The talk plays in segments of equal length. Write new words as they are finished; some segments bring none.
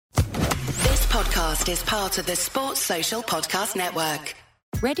podcast is part of the Sports Social Podcast Network.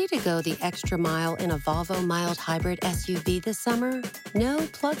 Ready to go the extra mile in a Volvo mild hybrid SUV this summer? No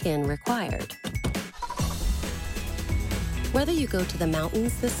plug-in required. Whether you go to the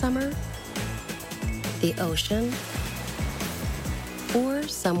mountains this summer, the ocean, or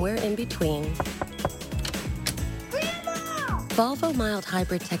somewhere in between, Volvo mild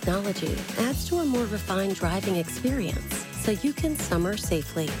hybrid technology adds to a more refined driving experience so you can summer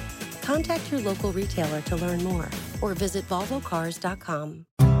safely. Contact your local retailer to learn more or visit volvocars.com.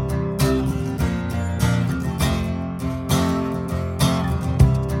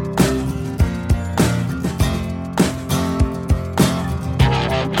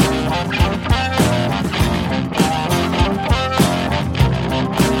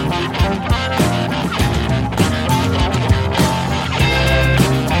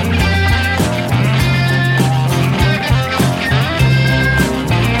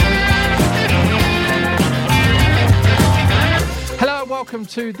 Welcome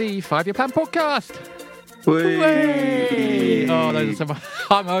to the 5-Year Plan podcast. Whee! Oh, those are some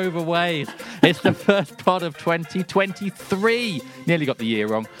hungover ways. It's the first pod of 2023. Nearly got the year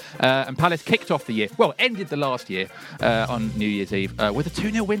wrong. And Palace kicked off the year, ended the last year on New Year's Eve with a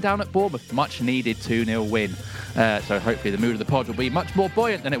 2-0 win down at Bournemouth. Much needed 2-0 win. So hopefully the mood of the pod will be much more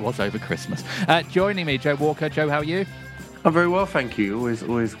buoyant than it was over Christmas. Joining me, Joe Walker. Joe, how are you? I'm very well, thank you.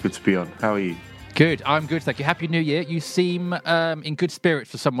 Always good to be on. How are you? Good. I'm good, thank you. Happy New Year. You seem in good spirits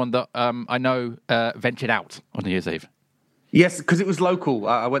for someone that I know ventured out on New Year's Eve. Yes, because it was local.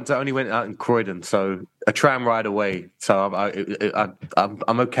 I only went out in Croydon, so a tram ride away. So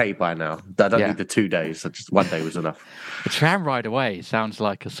I'm okay by now. I don't need the 2 days. So just 1 day was enough. A tram ride away sounds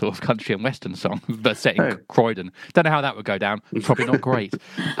like a sort of country and western song, but set in Croydon. Don't know how that would go down. Probably not great.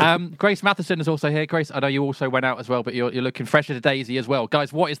 Grace Matheson is also here. Grace, I know you also went out as well, but you're looking fresh as a daisy as well.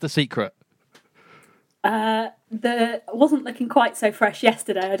 Guys, what is the secret? Wasn't looking quite so fresh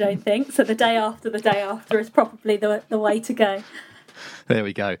yesterday, I don't think. So the day after is probably the way to go. There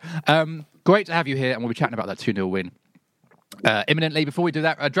we go. Great to have you here, and we'll be chatting about that 2-0 win imminently. Before we do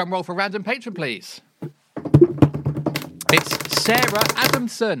that, a drum roll for random patron, please. It's Sarah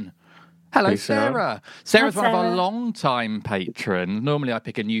Adamson. Hello, Hey, Sarah. Sarah's Hi, one of our Sarah. long-time patrons. Normally I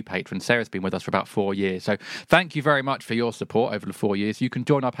pick a new patron. Sarah's been with us for about 4 years. So thank you very much for your support over the 4 years. You can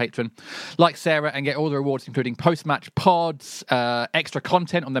join our patron like Sarah and get all the rewards, including post-match pods, extra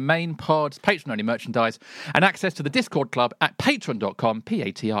content on the main pods, patron-only merchandise, and access to the Discord club at patreon.com,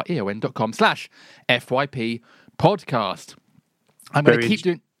 patreon.com/FYP podcast. I'm going to keep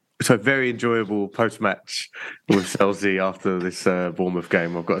doing... So very enjoyable post-match with Chelsea after this Bournemouth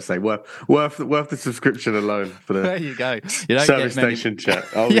game. I've got to say, worth the subscription alone for the there you go. You don't service get many... station chat.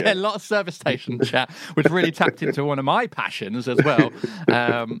 Oh yeah, a lot of service station chat, which really tapped into one of my passions as well.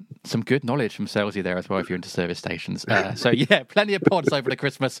 Some good knowledge from Chelsea there as well, if you're into service stations. So yeah, plenty of pods over the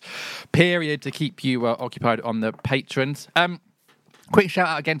Christmas period to keep you occupied on the patrons. Quick shout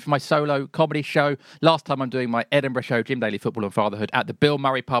out again for my solo comedy show. Last time I'm doing my Edinburgh show, Jim Daly Football and Fatherhood, at the Bill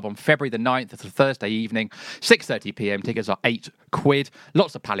Murray Pub on February the 9th. It's a Thursday evening, 6:30pm. Tickets are £8.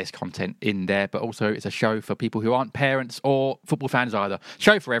 Lots of Palace content in there, but also it's a show for people who aren't parents or football fans either.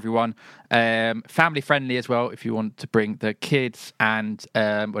 Show for everyone. Family friendly as well if you want to bring the kids, and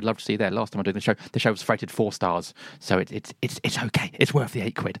I'd love to see you there. Last time I did the show was rated 4 stars, so it's okay. It's worth the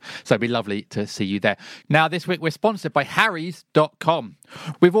 £8. So it'd be lovely to see you there. Now this week we're sponsored by Harrys.com.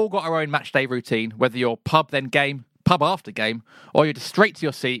 We've all got our own match day routine, whether you're pub then game, pub after game, or you're just straight to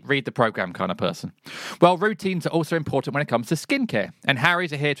your seat, read the programme kind of person. Well, routines are also important when it comes to skincare, and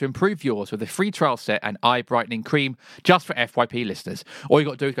Harry's are here to improve yours with a free trial set and eye brightening cream just for FYP listeners. All you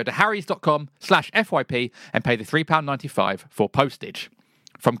got to do is go to harrys.com/FYP and pay the £3.95 for postage.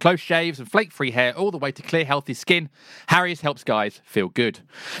 From close shaves and flake-free hair all the way to clear, healthy skin, Harry's helps guys feel good.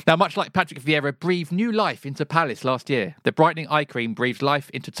 Now, much like Patrick Vieira breathed new life into Palace last year, the brightening eye cream breathes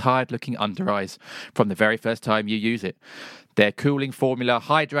life into tired-looking under-eyes from the very first time you use it. Their cooling formula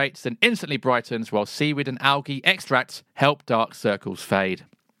hydrates and instantly brightens, while seaweed and algae extracts help dark circles fade.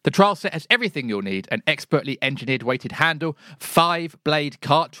 The trial set has everything you'll need: an expertly engineered weighted handle, 5-blade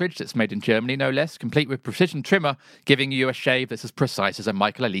cartridge that's made in Germany, no less, complete with precision trimmer, giving you a shave that's as precise as a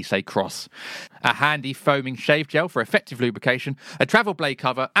Michael Elise cross. A handy foaming shave gel for effective lubrication, a travel blade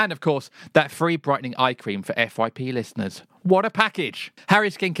cover, and of course, that free brightening eye cream for FYP listeners. What a package!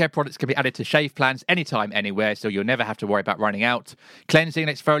 Harry's skincare products can be added to shave plans anytime, anywhere, so you'll never have to worry about running out. Cleansing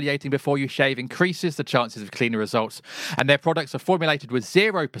and exfoliating before you shave increases the chances of cleaner results, and their products are formulated with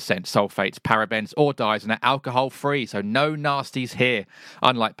 0% sulfates, parabens, or dyes, and are alcohol-free, so no nasties here,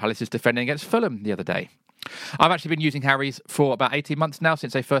 unlike Palace's defending against Fulham the other day. I've actually been using Harry's for about 18 months now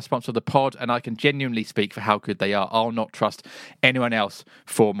since they first sponsored the pod, and I can genuinely speak for how good they are. I'll not trust anyone else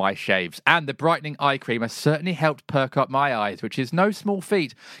for my shaves. And the brightening eye cream has certainly helped perk up my eyes, which is no small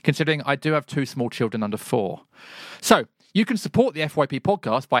feat considering I do have 2 small children under 4. So, you can support the FYP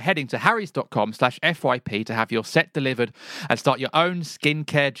podcast by heading to harrys.com/FYP to have your set delivered and start your own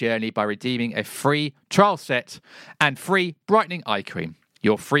skincare journey by redeeming a free trial set and free brightening eye cream.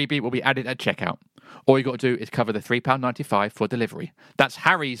 Your freebie will be added at checkout. All you got to do is cover the £3.95 for delivery. That's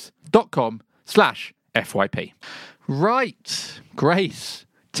harrys.com/FYP. Right, Grace.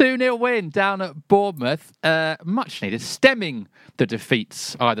 2-0 win down at Bournemouth, much needed, stemming the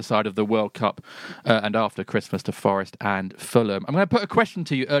defeats either side of the World Cup and after Christmas to Forest and Fulham. I'm going to put a question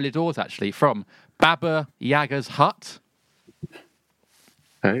to you early doors, actually, from Baba Yaga's Hut.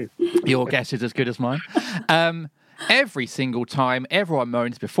 Hey. Your guess is as good as mine. Every single time everyone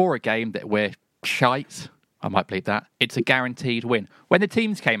moans before a game that we're shite, I might bleep that, it's a guaranteed win. When the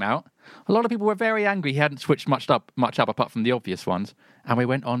teams came out, a lot of people were very angry he hadn't switched much up apart from the obvious ones, and we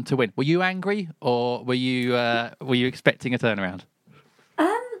went on to win. Were you angry, or were you expecting a turnaround?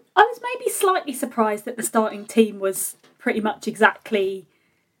 I was maybe slightly surprised that the starting team was pretty much exactly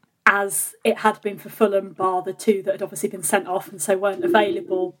as it had been for Fulham, bar the 2 that had obviously been sent off and so weren't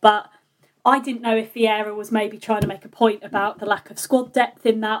available. But I didn't know if Vieira was maybe trying to make a point about the lack of squad depth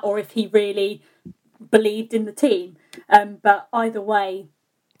in that, or if he really believed in the team. But either way,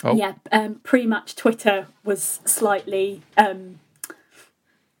 pre-match Twitter was slightly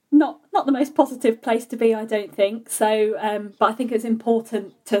not the most positive place to be, I don't think. So, but I think it was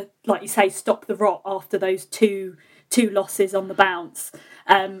important to, like you say, stop the rot after those two losses on the bounce.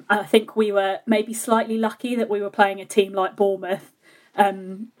 And I think we were maybe slightly lucky that we were playing a team like Bournemouth.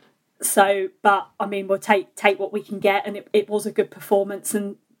 But I mean, we'll take what we can get, and it was a good performance,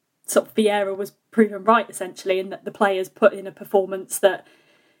 and sort of Vieira was proven right essentially, in that the players put in a performance that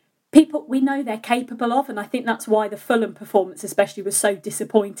we know they're capable of, and I think that's why the Fulham performance especially was so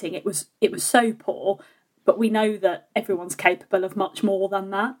disappointing. It was so poor, but we know that everyone's capable of much more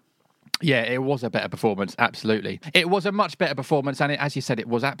than that. Yeah, it was a better performance, absolutely. It was a much better performance, and as you said, it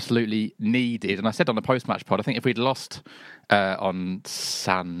was absolutely needed. And I said on the post-match pod, I think if we'd lost on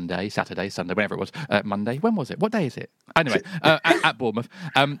Saturday, whenever it was, Monday, when was it? What day is it? Anyway, at Bournemouth,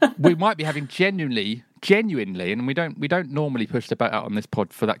 we might be having genuinely, and we don't normally push the boat out on this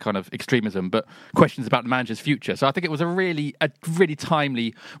pod for that kind of extremism, but questions about the manager's future. So I think it was a really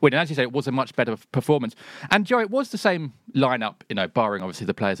timely win. And as you say, it was a much better performance. And Joe, it was the same lineup, barring obviously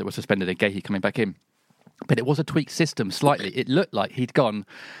the players that were suspended and Gahey coming back in. But it was a tweaked system slightly. It looked like he'd gone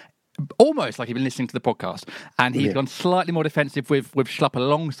almost like he'd been listening to the podcast, and he'd gone slightly more defensive with Schlupp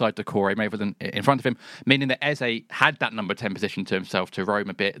alongside Decore rather than in front of him, meaning that Eze had that number 10 position to himself to roam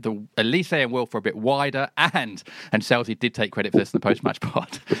a bit. Elise and Wilf were a bit wider, and Chelsea did take credit for this in the post-match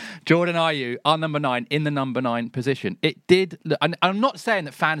pod. Jordan Ayew, our number 9, in the number 9 position. It did look, and I'm not saying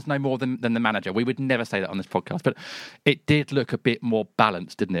that fans know more than the manager. We would never say that on this podcast, but it did look a bit more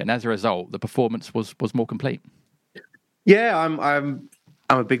balanced, didn't it? And as a result, the performance was more complete. Yeah, I'm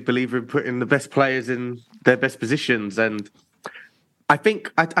a big believer in putting the best players in their best positions. And I think,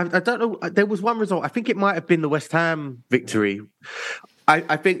 I don't know, there was one result, I think it might have been the West Ham victory.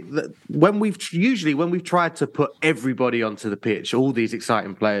 I think that when we've tried to put everybody onto the pitch, all these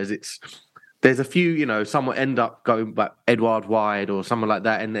exciting players, there's a few, some will end up going like Edouard wide or someone like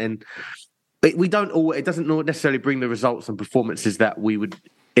that. And it doesn't necessarily bring the results and performances that we would,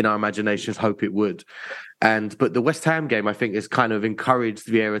 in our imaginations, hope it would. But the West Ham game, I think, has kind of encouraged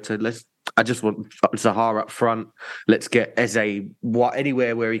Vieira to I just want Zaha up front. Let's get Eze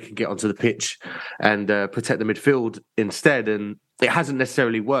anywhere where he can get onto the pitch and protect the midfield instead. And it hasn't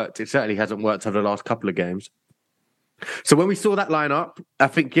necessarily worked. It certainly hasn't worked over the last couple of games. So when we saw that lineup, I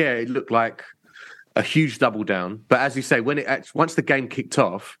think, it looked like a huge double down. But as you say, once the game kicked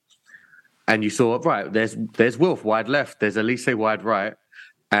off and you saw, right, there's Wilf wide left, there's Elise wide right,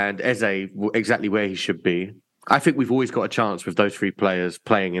 and Eze exactly where he should be. I think we've always got a chance with those 3 players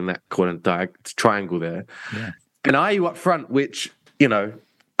playing in that corner triangle there. Yeah. And Ayew up front, which, I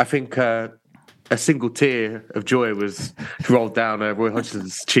think a single tear of joy was rolled down Roy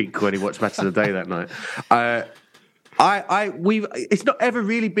Hodgson's cheek when he watched Match of the Day that night. It's not ever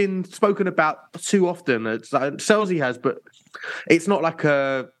really been spoken about too often. Chelsea has, but it's not like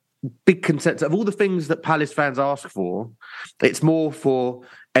a big consensus of all the things that Palace fans ask for. It's more for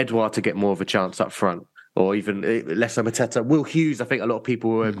Edouard to get more of a chance up front, or even Lesser Mateta. Will Hughes, I think a lot of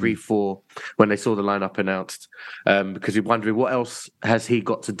people will agree for when they saw the lineup announced, because you're wondering what else has he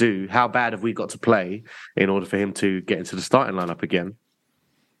got to do? How bad have we got to play in order for him to get into the starting lineup again?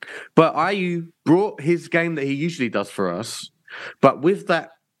 But Ayew brought his game that he usually does for us, but with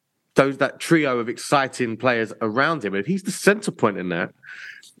that trio of exciting players around him, if he's the centre point in that,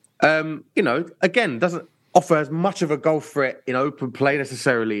 again, doesn't offer as much of a goal threat in open play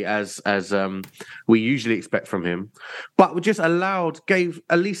necessarily as we usually expect from him, but just gave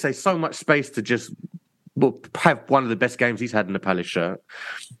Elise so much space to just have one of the best games he's had in the Palace shirt.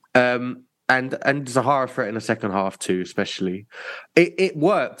 And Zahara threat in the second half too, especially. It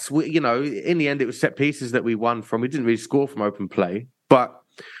worked. In the end, it was set pieces that we won from. We didn't really score from open play, but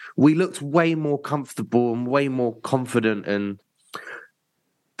we looked way more comfortable and way more confident. And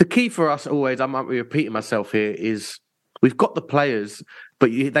the key for us always, I might be repeating myself here, is we've got the players, but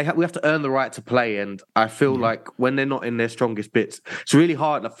we have to earn the right to play. And I feel like when they're not in their strongest bits, it's really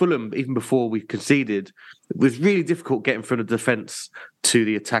hard. Like Fulham, even before we conceded, it was really difficult getting from the defence to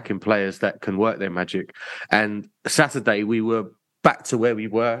the attacking players that can work their magic. And Saturday, we were back to where we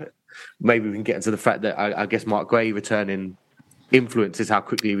were. Maybe we can get into the fact that I guess Mark Gray returning influences how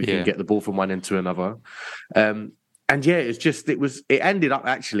quickly we can get the ball from one end to another. It ended up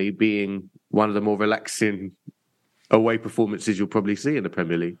actually being one of the more relaxing away performances you'll probably see in the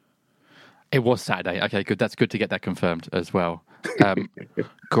Premier League. It was Saturday. Okay, good. That's good to get that confirmed as well.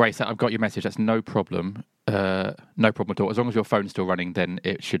 Grace, I've got your message. That's no problem. No problem at all. As long as your phone's still running, then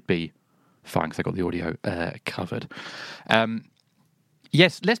it should be fine because I got the audio covered.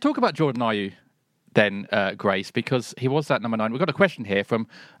 Yes, let's talk about Jordan Ayew then, Grace, because he was that number 9. We've got a question here from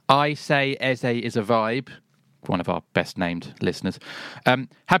I Say Eze is a Vibe, one of our best named listeners.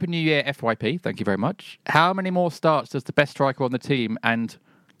 Happy New Year, FYP. Thank you very much. How many more starts does the best striker on the team and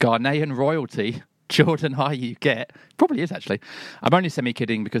Ghanaian royalty Jordan Ayew get? Probably is, actually. I'm only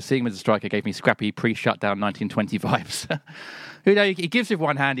semi-kidding because seeing him as a striker gave me scrappy pre-shutdown 1920 vibes. Who knows? He gives with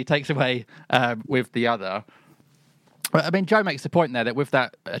one hand, he takes away with the other. I mean, Joe makes the point there that with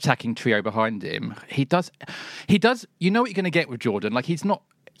that attacking trio behind him, he does. You know what you're going to get with Jordan. Like,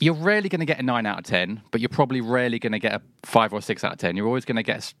 you're rarely going to get a 9 out of 10, but you're probably rarely going to get a 5 or 6 out of 10. You're always going to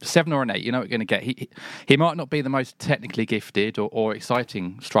get a 7 or an 8. You know what you're going to get. He might not be the most technically gifted or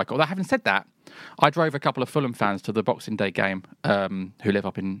exciting striker. Although, having said that, I drove a couple of Fulham fans to the Boxing Day game who live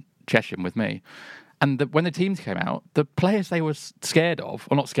up in Cheshire with me. And when the teams came out, the players they were scared of,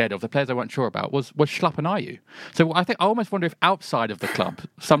 or not scared of, the players they weren't sure about was Schlupp and Ayew. So I almost wonder if outside of the club,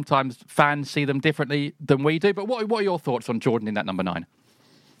 sometimes fans see them differently than we do. But what are your thoughts on Jordan in that number 9?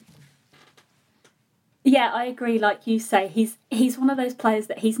 Yeah, I agree. Like you say, he's one of those players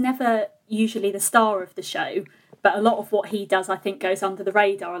that he's never usually the star of the show, but a lot of what he does, I think, goes under the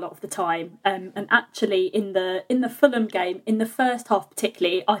radar a lot of the time. And actually, in the Fulham game, in the first half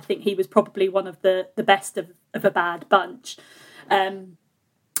particularly, I think he was probably one of the best of a bad bunch.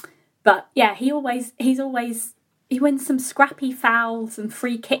 But yeah, he wins some scrappy fouls and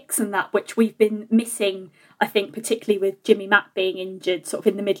free kicks and that, which we've been missing, I think, particularly with Jimmy Mack being injured, sort of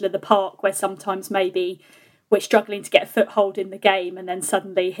in the middle of the park, where sometimes maybe we're struggling to get a foothold in the game, and then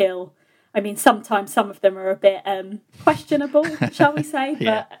suddenly sometimes some of them are a bit questionable, shall we say,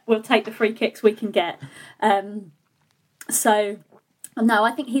 but we'll take the free kicks we can get. So, no,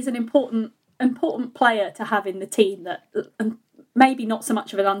 I think he's an important player to have in the team, that maybe not so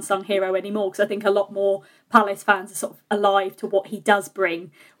much of an unsung hero anymore, because I think a lot more Palace fans are sort of alive to what he does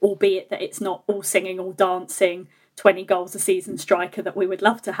bring, albeit that it's not all singing, all dancing, 20 goals a season striker that we would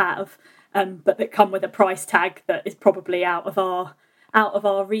love to have, but that come with a price tag that is probably out of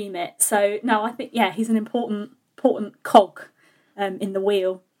our remit. So no, I think he's an important cog in the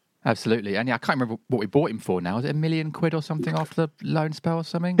wheel. Absolutely. And I can't remember what we bought him for now. Is it £1 million or something after the loan spell or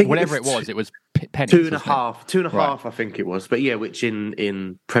something? Whatever it was pennies. 2.5, right. I think it was. But yeah, which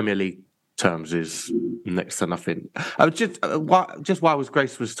in Premier League terms is next to nothing. I was just while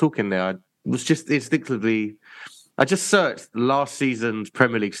Grace was talking there, I was just instinctively, I just searched last season's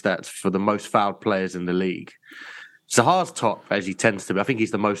Premier League stats for the most fouled players in the league. Zaha's top, as he tends to be. I think he's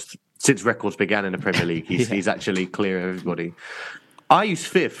the most since records began in the Premier League. He's actually clear of everybody. Ayew's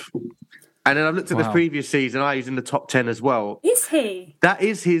 5th. And then I've looked at the previous season. Ayew's in the top 10 as well. Is he? That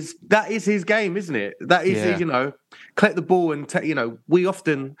is his game, isn't it? That is his, collect the ball and, we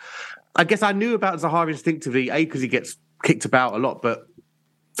often, I guess I knew about Zaha instinctively, because he gets kicked about a lot, but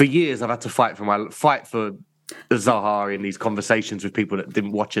for years I've had to fight for Zaha in these conversations with people that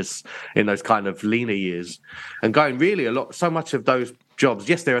didn't watch us in those kind of leaner years, and going really so much of those jobs.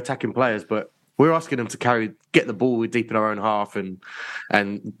 Yes, they're attacking players, but we're asking them to get the ball deep in our own half and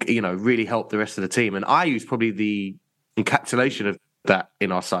really help the rest of the team. And Ayew's probably the encapsulation of that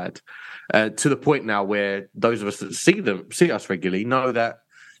in our side, to the point now where those of us that see us regularly know that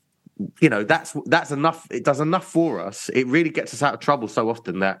that's enough. It does enough for us. It really gets us out of trouble so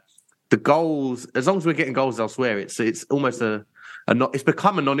often that the goals, as long as we're getting goals elsewhere, it's almost it's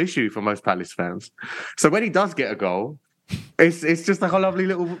become a non-issue for most Palace fans. So when he does get a goal, it's just like a lovely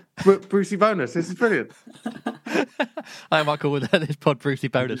little Brucie bonus. This is brilliant. I might call this pod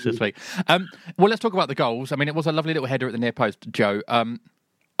Brucie bonus this week. Well, let's talk about the goals. I mean, it was a lovely little header at the near post, Joe.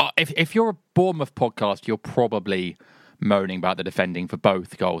 If you're a Bournemouth podcast, you're probably moaning about the defending for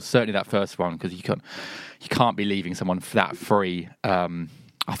both goals. Certainly that first one, because you can't be leaving someone that free.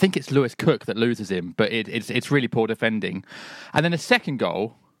 I think it's Lewis Cook that loses him, but it's really poor defending. And then the second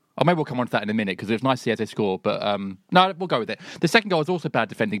goal, maybe we'll come on to that in a minute because it was nice to see as they score, but no, we'll go with it. The second goal was also bad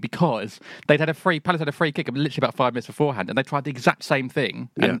defending because Palace had a free kick literally about 5 minutes beforehand, and they tried the exact same thing,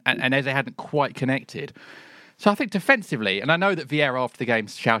 and Eze hadn't quite connected. So I think defensively, and I know that Vieira after the game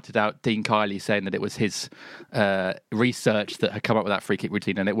shouted out Dean Kiley saying that it was his research that had come up with that free kick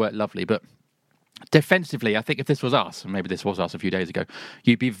routine and it worked lovely, but defensively, I think if this was us, and maybe this was us a few days ago,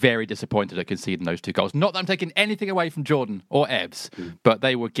 you'd be very disappointed at conceding those 2 goals. Not that I'm taking anything away from Jordan or Ebbs, but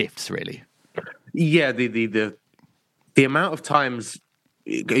they were gifts, really. Yeah, the amount of times,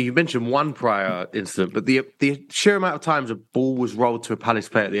 you mentioned one prior incident, but the sheer amount of times a ball was rolled to a Palace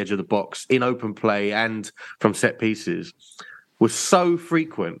player at the edge of the box in open play and from set pieces was so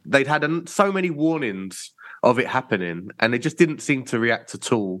frequent. They'd had so many warnings of it happening, and they just didn't seem to react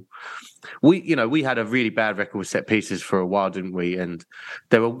at all. We had a really bad record with set pieces for a while, didn't we? And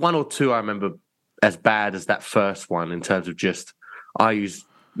there were 1 or 2 I remember as bad as that first one in terms of just Ayew's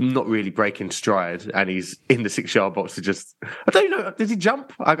not really breaking stride, and he's in the 6-yard box to just, I don't know, does he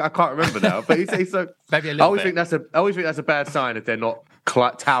jump? I can't remember now, but he's so maybe a little bit. I always think that's a bad sign if they're not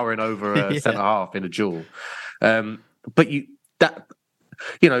towering over a centre half in a duel. But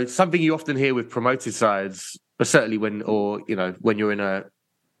something you often hear with promoted sides, but certainly when you're in a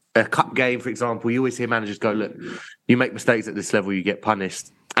cup game, for example, you always hear managers go, look, you make mistakes at this level, you get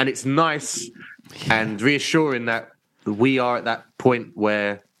punished. And it's nice and reassuring that we are at that point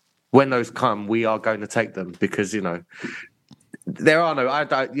where when those come, we are going to take them because, there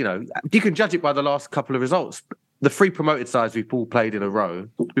are you can judge it by the last couple of results. The 3 promoted sides we've all played in a row,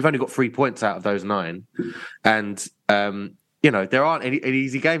 we've only got 3 points out of those 9. And, there aren't any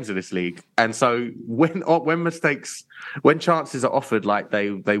easy games in this league. And so when chances are offered like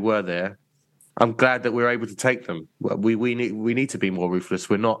they were there, I'm glad that we're able to take them. We need to be more ruthless.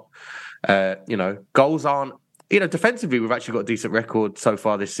 We're not, goals aren't, defensively, we've actually got a decent record so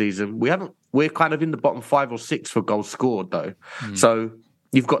far this season. We're kind of in the bottom 5 or 6 for goals scored though. So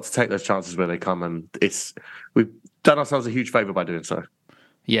you've got to take those chances where they come, and we've done ourselves a huge favour by doing so.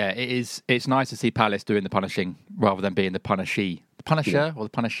 Yeah, it is. It's nice to see Palace doing the punishing rather than being the punishee. The punisher or the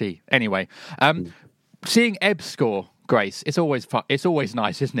punishee? Anyway, seeing Ebbs score, Grace, it's always fun. It's always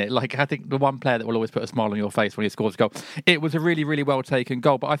nice, isn't it? Like, I think the one player that will always put a smile on your face when he scores a goal. It was a really, really well taken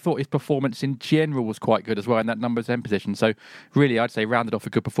goal, but I thought his performance in general was quite good as well in that numbers 10 position. So really, I'd say rounded off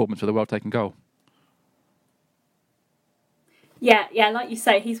a good performance with a well taken goal. Yeah, like you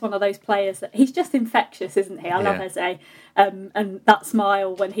say, he's one of those players that he's just infectious, isn't he? I love Eze, and that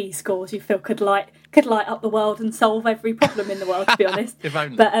smile when he scores, you feel could light up the world and solve every problem in the world. To be honest, if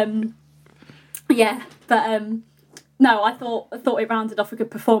only. No, I thought it rounded off a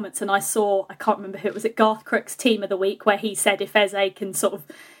good performance, and I can't remember who it was, at Garth Crook's Team of the Week, where he said if Eze can sort of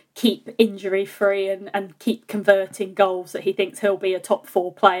keep injury free and keep converting goals, that he thinks he'll be a top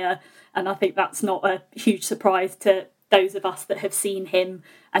 4 player, and I think that's not a huge surprise to those of us that have seen him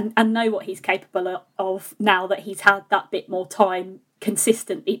and know what he's capable of now that he's had that bit more time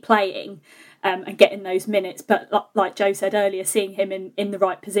consistently playing and getting those minutes. But like Joe said earlier, seeing him in the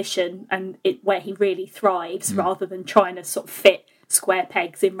right position and where he really thrives rather than trying to sort of fit square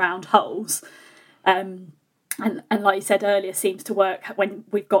pegs in round holes. And like you said earlier, seems to work when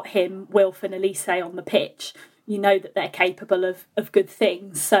we've got him, Wilf and Elise on the pitch. You know that they're capable of good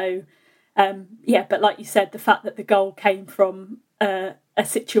things. So, but like you said, the fact that the goal came from a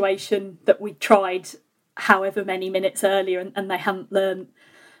situation that we tried however many minutes earlier and they hadn't learnt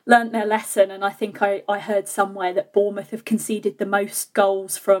their lesson. And I think I heard somewhere that Bournemouth have conceded the most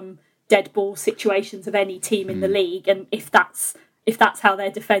goals from dead ball situations of any team in the league. And if that's how they're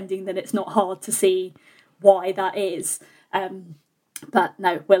defending, then it's not hard to see why that is. But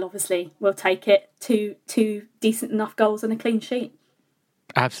no, we'll take it. Two decent enough goals and a clean sheet.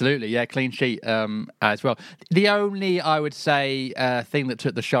 Absolutely, yeah, clean sheet as well. The only, I would say, thing that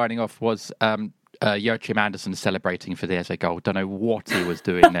took the shining off was Joachim Andersen celebrating for the Eze goal. Don't know what he was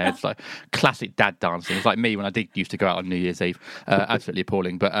doing there. It's like classic dad dancing. It's like me when I used to go out on New Year's Eve. Absolutely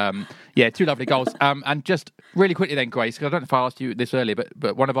appalling. But two lovely goals. And just really quickly then, Grace, because I don't know if I asked you this earlier,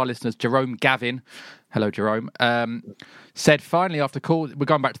 but one of our listeners, Jerome Gavin, hello Jerome, said finally after calls, we're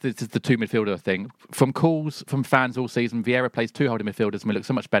going back to the two midfielder thing, from calls from fans all season, Vieira plays two holding midfielders and we look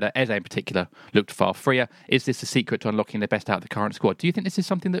so much better. Eze in particular looked far freer. Is this the secret to unlocking the best out of the current squad? Do you think this is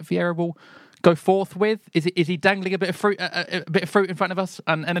something that Vieira will go forth with? Is he dangling a bit of fruit in front of us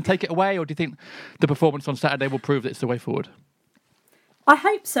and then take it away, or do you think the performance on Saturday will prove that it's the way forward? I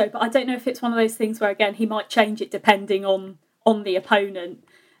hope so, but I don't know if it's one of those things where, again, he might change it depending on the opponent.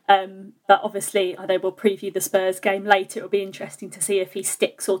 But obviously, I know we'll preview the Spurs game later. It'll be interesting to see if he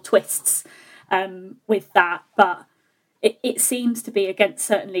sticks or twists with that. But it seems to be against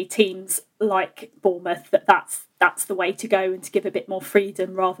certainly teams like Bournemouth that's the way to go, and to give a bit more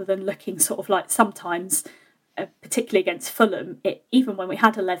freedom rather than looking sort of like sometimes, particularly against Fulham, even when we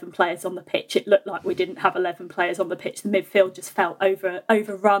had 11 players on the pitch, it looked like we didn't have 11 players on the pitch. The midfield just felt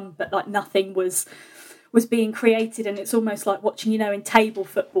overrun, but like nothing was being created, and it's almost like watching, in table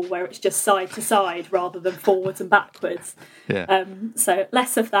football where it's just side to side rather than forwards and backwards. Yeah. So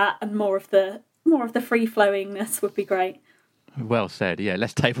less of that and more of the free flowingness would be great. Well said. Yeah,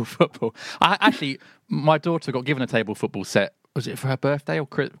 less table football. My daughter got given a table football set. Was it for her birthday or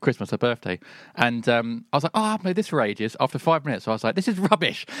Christmas? Her birthday. And I was like, I've played this for ages. After 5 minutes, I was like, this is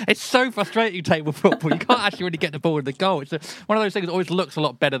rubbish. It's so frustrating, table football. You can't actually really get the ball in the goal. It's one of those things that always looks a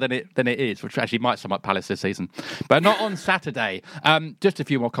lot better than it is, which actually might sum up Palace this season. But not on Saturday. Just a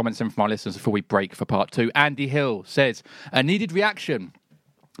few more comments in from our listeners before we break for part two. Andy Hill says, a needed reaction.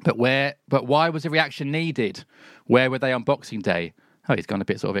 But why was a reaction needed? Where were they on Boxing Day? Oh, he's gone a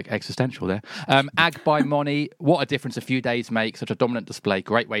bit sort of existential there. Ag by Moni, what a difference a few days make. Such a dominant display.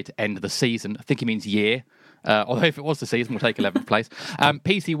 Great way to end the season. I think he means year. Although if it was the season, we'll take 11th place.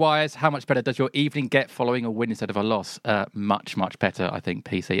 PC Wires, how much better does your evening get following a win instead of a loss? Much, much better, I think,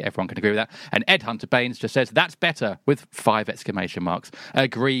 PC. Everyone can agree with that. And Ed Hunter Baines just says, that's better, with 5 exclamation marks.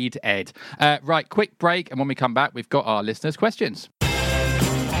 Agreed, Ed. Right, quick break. And when we come back, we've got our listeners' questions.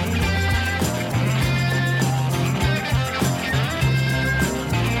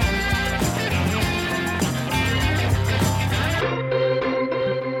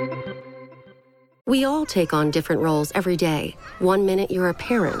 We all take on different roles every day. 1 minute you're a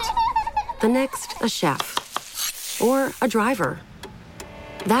parent, the next a chef, or a driver.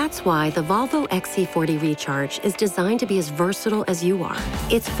 That's why the Volvo XC40 Recharge is designed to be as versatile as you are.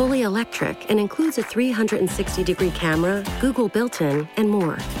 It's fully electric and includes a 360-degree camera, Google built-in, and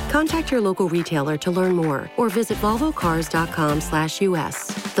more. Contact your local retailer to learn more or visit volvocars.com/US.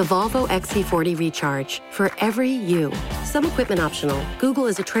 The Volvo XC40 Recharge, for every you. Some equipment optional. Google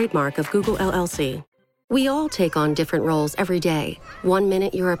is a trademark of Google LLC. We all take on different roles every day. 1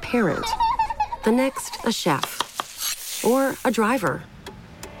 minute you're a parent, the next a chef, or a driver.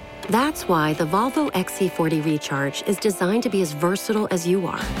 That's why the Volvo XC40 Recharge is designed to be as versatile as you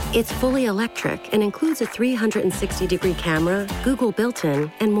are. It's fully electric and includes a 360-degree camera, Google built-in,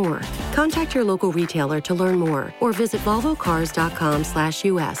 and more. Contact your local retailer to learn more or visit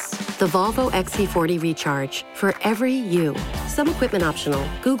volvocars.com/US. The Volvo XC40 Recharge, for every you. Some equipment optional.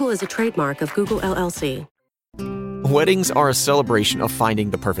 Google is a trademark of Google LLC. Weddings are a celebration of finding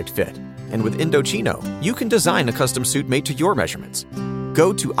the perfect fit. And with Indochino, you can design a custom suit made to your measurements.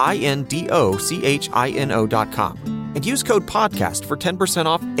 Go to INDOCHINO.com and use code PODCAST for 10%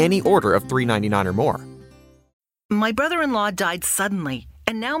 off any order of $3.99 or more. My brother-in-law died suddenly,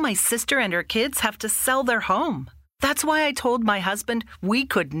 and now my sister and her kids have to sell their home. That's why I told my husband we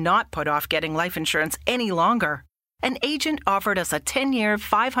could not put off getting life insurance any longer. An agent offered us a 10-year,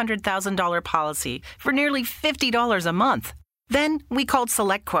 $500,000 policy for nearly $50 a month. Then we called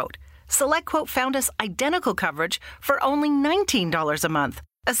SelectQuote. SelectQuote found us identical coverage for only $19 a month,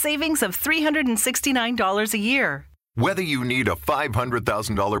 a savings of $369 a year. Whether you need a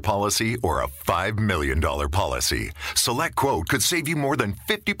 $500,000 policy or a $5 million policy, SelectQuote could save you more than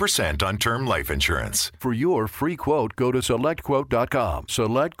 50% on term life insurance. For your free quote, go to SelectQuote.com.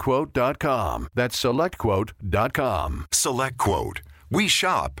 SelectQuote.com. That's SelectQuote.com. SelectQuote. We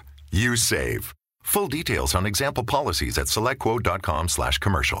shop. You save. Full details on example policies at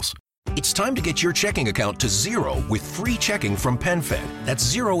SelectQuote.com/commercials. It's time to get your checking account to zero with free checking from PenFed. That's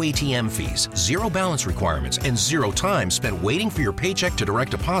zero ATM fees, zero balance requirements, and zero time spent waiting for your paycheck to direct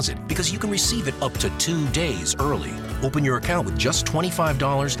deposit because you can receive it up to 2 days early. Open your account with just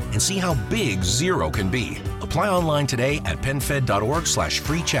 $25 and see how big zero can be. Apply online today at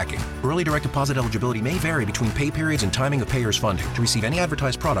penfed.org/free checking. Early direct deposit eligibility may vary between pay periods and timing of payers' funding. To receive any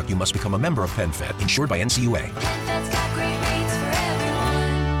advertised product, you must become a member of PenFed, insured by NCUA. PenFed's got great rates for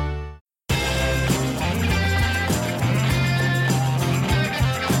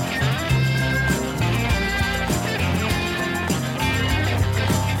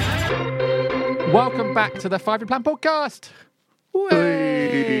everyone. Welcome back to the 5 Year Plan podcast.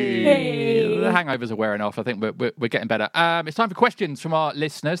 Hey. The hangovers are wearing off. I think we're getting better. It's time for questions from our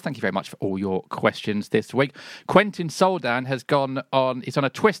listeners. Thank you very much for all your questions this week. Quentin Soldan has gone on. He's on a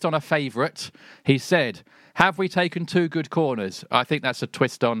twist on a favourite. He said, "Have we taken 2 good corners?" I think that's a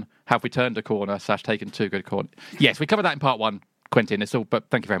twist on "Have we turned a corner?" / taken 2 good corners. Yes, we covered that in part 1, Quentin.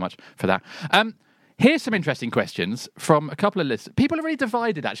 But thank you very much for that. Here's some interesting questions from a couple of listeners. People are really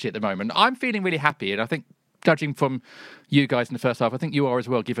divided actually at the moment. I'm feeling really happy, and I think, judging from you guys in the first half, I think you are as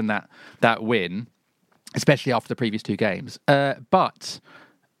well, given that win, especially after the previous 2 games. But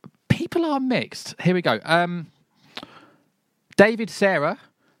people are mixed. Here we go. David Sarah,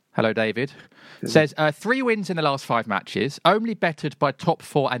 hello David, says 3 wins in the last 5 matches, only bettered by top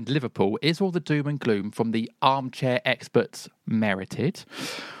 4 and Liverpool. Is all the doom and gloom from the armchair experts merited?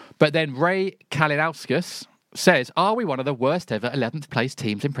 But then Ray Kalinauskas says, are we one of the worst ever 11th place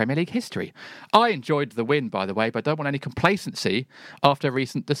teams in Premier League history? I enjoyed the win, by the way, but don't want any complacency after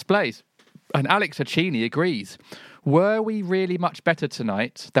recent displays. And Alex Hachini agrees. Were we really much better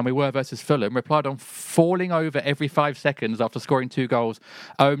tonight than we were versus Fulham? Replied on falling over every 5 seconds after scoring 2 goals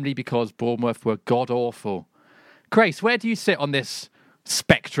only because Bournemouth were god-awful. Grace, where do you sit on this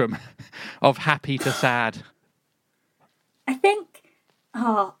spectrum of happy to sad? I think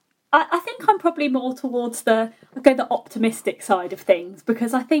I'm probably more towards the optimistic side of things,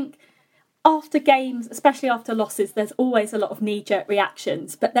 because I think after games, especially after losses, there's always a lot of knee-jerk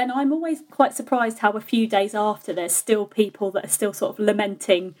reactions. But then I'm always quite surprised how a few days after there's still people that are still sort of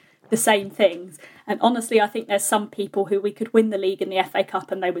lamenting the same things. And honestly, I think there's some people who we could win the league and the FA Cup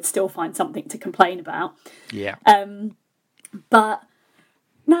and they would still find something to complain about. Yeah. But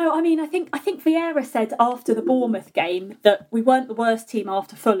no, I mean, I think Vieira said after the Bournemouth game that we weren't the worst team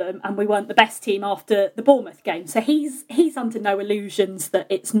after Fulham and we weren't the best team after the Bournemouth game. So he's under no illusions that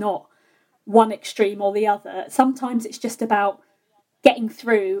it's not one extreme or the other. Sometimes it's just about getting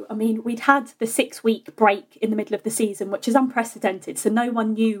through. I mean, we'd had the 6-week break in the middle of the season, which is unprecedented. So no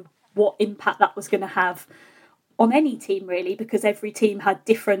one knew what impact that was going to have on any team, really, because every team had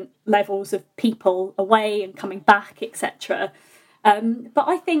different levels of people away and coming back, etc. But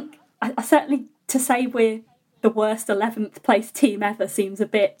I think, I certainly, to say we're the worst 11th place team ever seems a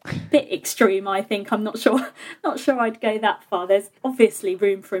bit extreme. I think I'm not sure I'd go that far. There's obviously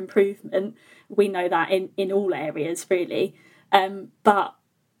room for improvement. We know that in all areas, really. But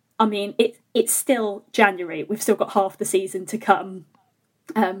I mean, it's still January. We've still got half the season to come.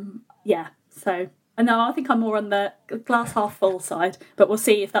 So. No, I think I'm more on the glass half full side, but we'll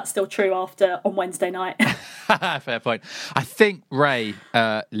see if that's still true on Wednesday night. Fair point. I think Ray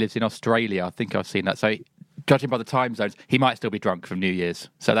lives in Australia. I think I've seen that. So, judging by the time zones, he might still be drunk from New Year's.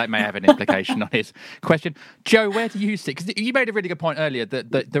 So that may have an implication on his question. Joe, where do you sit? Because you made a really good point earlier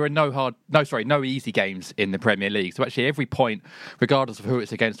that there are no easy games in the Premier League. So actually, every point, regardless of who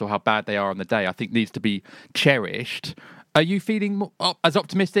it's against or how bad they are on the day, I think needs to be cherished. Are you feeling as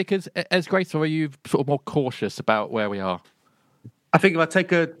optimistic as Grace, or are you sort of more cautious about where we are? I think if I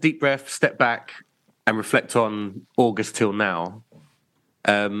take a deep breath, step back and reflect on August till now,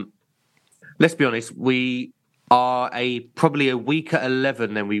 let's be honest, we are probably a weaker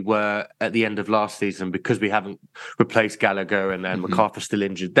 11 than we were at the end of last season because we haven't replaced Gallagher and MacArthur still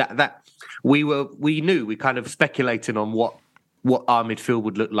injured. That we knew, we kind of speculated on what our midfield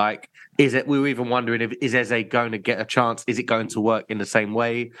would look like. We were even wondering is Eze going to get a chance? Is it going to work in the same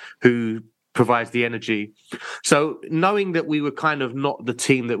way? Who provides the energy? So knowing that we were kind of not the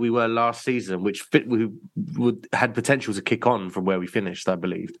team that we were last season, which had potential to kick on from where we finished, I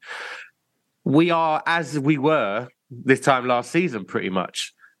believed. We are as we were this time last season, pretty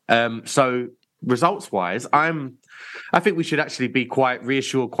much. So results-wise, I think we should actually be quite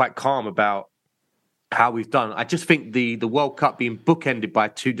reassured, quite calm about how we've done. I just think the World Cup being bookended by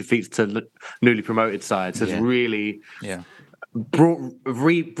 2 defeats to newly promoted sides has really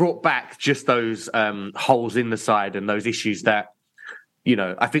brought back just those holes in the side and those issues that,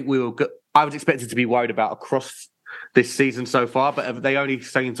 I think I was expected to be worried about across this season so far, but they only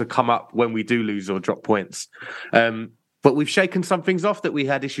seem to come up when we do lose or drop points. But we've shaken some things off that we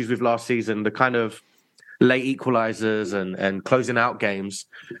had issues with last season. The kind of late equalisers and closing out games.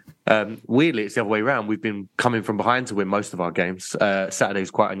 Weirdly, it's the other way around. We've been coming from behind to win most of our games.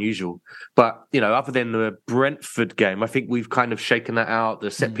 Saturday's quite unusual. But, other than the Brentford game, I think we've kind of shaken that out.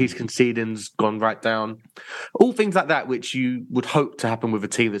 The set-piece conceding's gone right down. All things like that, which you would hope to happen with a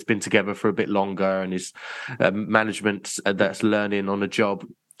team that's been together for a bit longer and is management that's learning on the job.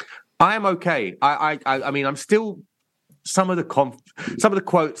 I am okay. I mean, I'm still... Some of the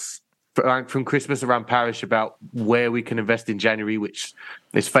quotes from Christmas around Parish about where we can invest in January, which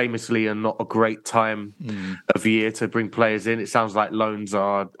is famously not a great time of year to bring players in. It sounds like loans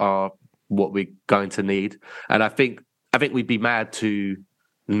are what we're going to need, and I think we'd be mad to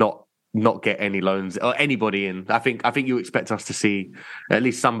not get any loans or anybody in. I think you expect us to see at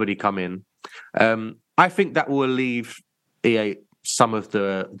least somebody come in. I think that will alleviate some of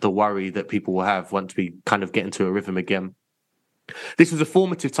the worry that people will have once we kind of get into a rhythm again. This was a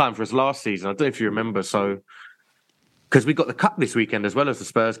formative time for us last season. I don't know if you remember, because we got the Cup this weekend as well as the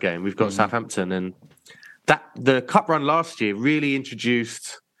Spurs game. We've got Southampton, and the Cup run last year really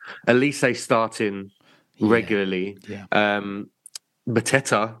introduced Elise starting regularly. Yeah.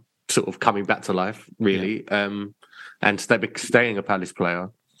 Mateta sort of coming back to life, really, and staying a Palace player.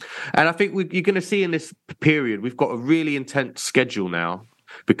 And I think you're going to see in this period, we've got a really intense schedule now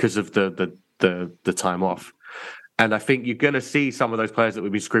because of the time off. And I think you're going to see some of those players that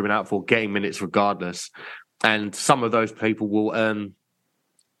we've been screaming out for getting minutes regardless. And some of those people will earn,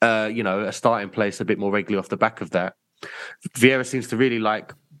 a starting place a bit more regularly off the back of that. Vieira seems to really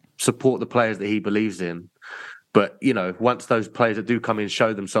support the players that he believes in. But, once those players that do come in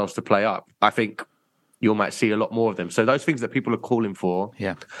show themselves to play up, I think you might see a lot more of them. So those things that people are calling for,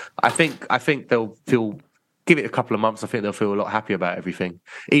 I think they'll feel, give it a couple of months, I think they'll feel a lot happier about everything.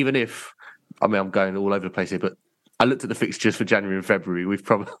 Even if, I'm going all over the place here, but I looked at the fixtures for January and February. We've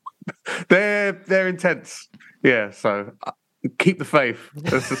probably, they're intense. Yeah, so keep the faith.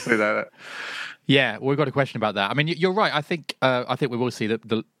 Let's just say that. Yeah, we've got a question about that. I mean, you're right. I think we will see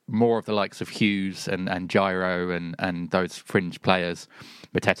the more of the likes of Hughes and Gyro and those fringe players,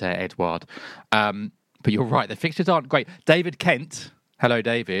 Mateta, Edouard. But you're right, the fixtures aren't great. David Kent, hello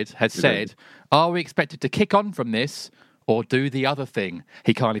David, has said, are we expected to kick on from this or do the other thing?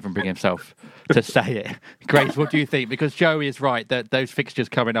 He can't even bring himself to say it. Grace, what do you think? Because Joey is right, that those fixtures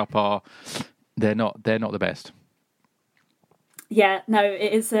coming up they're not the best. Yeah, no,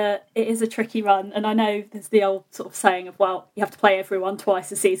 it is a tricky run, and I know there's the old sort of saying of, well, you have to play everyone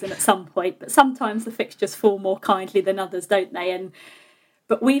twice a season at some point, but sometimes the fixtures fall more kindly than others, don't they?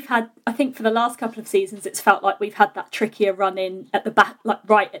 But we've had, I think for the last couple of seasons, it's felt like we've had that trickier run in at the back,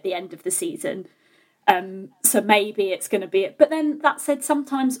 right at the end of the season. So maybe it's going to be it. But then that said,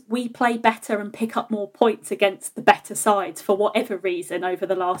 sometimes we play better and pick up more points against the better sides for whatever reason over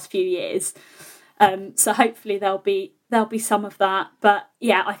the last few years. So hopefully there'll be some of that. But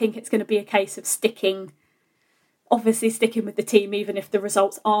yeah, I think it's going to be a case of sticking with the team, even if the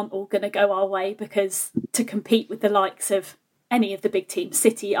results aren't all going to go our way, because to compete with the likes of any of the big teams,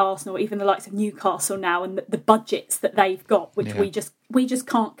 City, Arsenal, even the likes of Newcastle now, and the budgets that they've got, which we just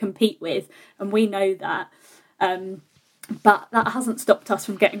can't compete with, and we know that. But that hasn't stopped us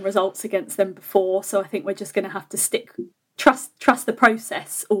from getting results against them before. So I think we're just going to have to trust the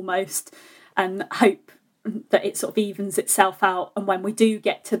process almost, and hope that it sort of evens itself out. And when we do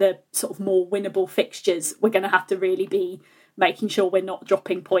get to the sort of more winnable fixtures, we're going to have to really be making sure we're not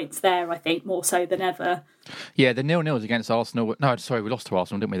dropping points there, I think, more so than ever. Yeah, the 0-0s against Arsenal. No, sorry, we lost to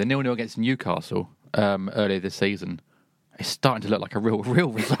Arsenal, didn't we? The 0-0 against Newcastle earlier this season. It's starting to look like a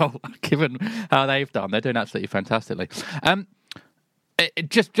real result, given how they've done. They're doing absolutely fantastically.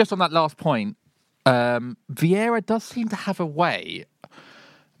 Just on that last point, Vieira does seem to have a way,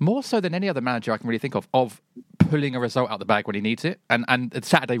 more so than any other manager I can really think of pulling a result out the bag when he needs it. And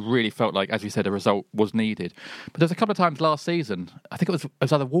Saturday really felt like, as you said, a result was needed. But there's a couple of times last season, I think it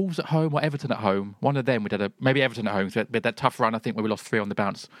was either Wolves at home or Everton at home. One of them, maybe Everton at home. So we had that tough run, I think, where we lost 3 on the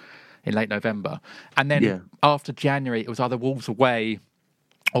bounce in late November. And then after January, it was either Wolves away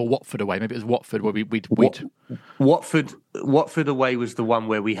or Watford away. Maybe it was Watford where we'd Watford away was the one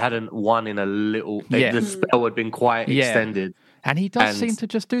where we hadn't won in a little... Yeah. The spell had been quite extended. And he does seem to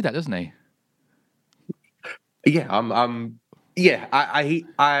just do that, doesn't he? Yeah,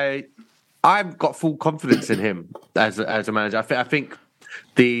 I've got full confidence in him as a manager. I think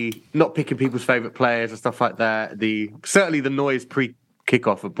the not picking people's favourite players and stuff like that, certainly the noise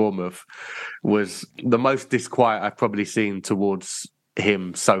pre-kickoff at Bournemouth was the most disquiet I've probably seen towards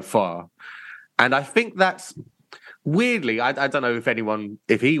him so far. And I think that's, weirdly, I don't know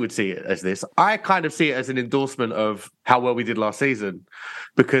if he would see it as this. I kind of see it as an endorsement of how well we did last season,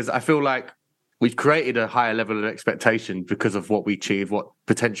 because I feel like we've created a higher level of expectation because of what we achieved, what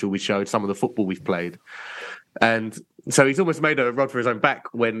potential we showed, some of the football we've played. And so he's almost made a rod for his own back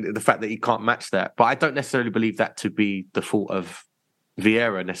when the fact that he can't match that. But I don't necessarily believe that to be the fault of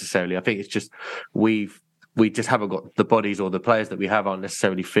Vieira necessarily. I think it's just we just haven't got the bodies, or the players that we have aren't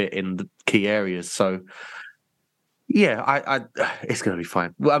necessarily fit in the key areas. So yeah, it's going to be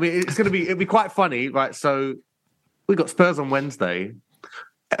fine. Well, I mean, it'll be quite funny, right? So we got Spurs on Wednesday.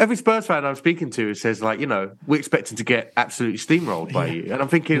 Every Spurs fan I'm speaking to says, like, we're expecting to get absolutely steamrolled by you. And I'm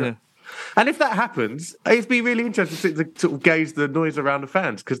thinking, and if that happens, it'd be really interesting to sort of gauge the noise around the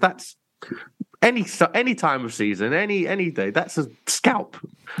fans, because that's any time of season, any day, that's a scalp.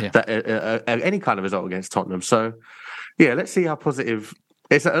 Yeah. That any kind of result against Tottenham. So, yeah, let's see how positive.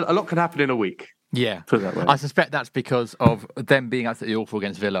 It's a lot can happen in a week. Yeah, put it that way. I suspect that's because of them being absolutely awful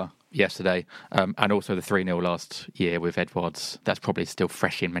against Villa yesterday, and also the 3-0 last year with Edwards. That's probably still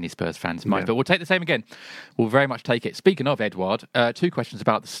fresh in many Spurs fans' minds. But we'll take the same again. We'll very much take it. Speaking of Edward, 2 questions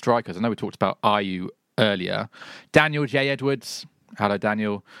about the strikers. I know we talked about Ayew earlier. Daniel J. Edwards, hello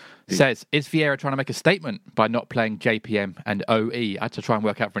Daniel, says, is Vieira trying to make a statement by not playing JPM and OE? I had to try and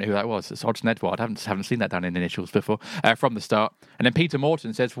work out for who that was. It's Hodgson Edward. I haven't seen that done in initials before from the start. And then Peter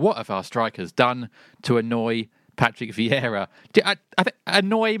Morton says, what have our strikers done to annoy Patrick Vieira? I think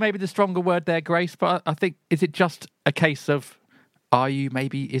annoy maybe the stronger word there, Grace, but I think, is it just a case of Ayew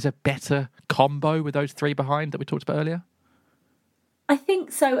maybe is a better combo with those 3 behind that we talked about earlier? I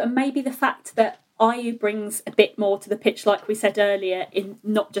think so, and maybe the fact that Ayew brings a bit more to the pitch, like we said earlier, in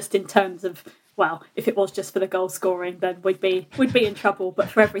not just in terms of, well, if it was just for the goal scoring, then we'd be in trouble. But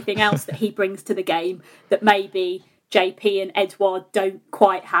for everything else that he brings to the game, that maybe JP and Edouard don't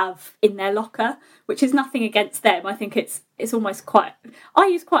quite have in their locker, which is nothing against them. I think it's almost quite.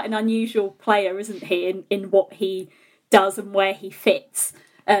 Ayew's quite an unusual player, isn't he, in what he does and where he fits.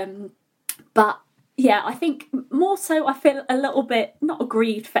 But yeah, I think more so I feel a little bit, not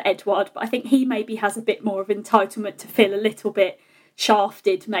aggrieved for Edouard, but I think he maybe has a bit more of entitlement to feel a little bit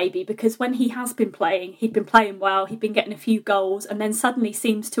shafted maybe, because when he has been playing, he'd been playing well, he'd been getting a few goals, and then suddenly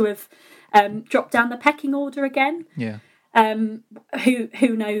seems to have dropped down the pecking order again. Yeah.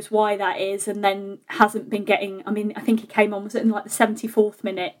 Who knows why that is, and then hasn't been getting, I mean, I think he came on, was it in like the 74th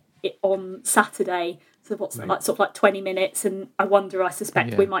minute on Saturday? So what's that, like, sort of like 20 minutes, and I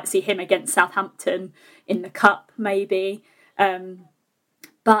suspect we might see him against Southampton in the Cup, maybe.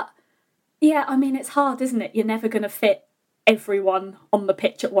 But yeah, I mean, it's hard, isn't it? You're never going to fit everyone on the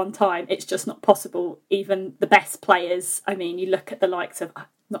pitch at one time. It's just not possible. Even the best players, I mean, you look at the likes of,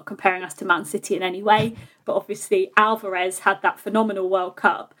 not comparing us to Man City in any way, but obviously Alvarez had that phenomenal World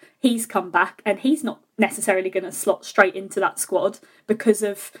Cup. He's come back, and he's not necessarily going to slot straight into that squad because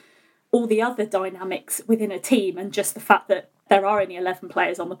of all the other dynamics within a team, and just the fact that there are only 11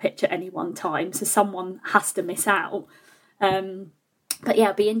 players on the pitch at any one time, so someone has to miss out. But yeah,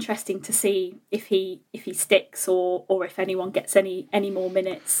 it'd be interesting to see if he sticks or if anyone gets any more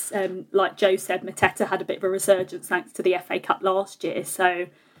minutes. Like Joe said, Mateta had a bit of a resurgence thanks to the FA Cup last year, so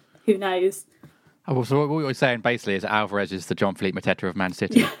who knows? Oh, so what we're saying basically is that Alvarez is the Jean-Philippe Mateta of Man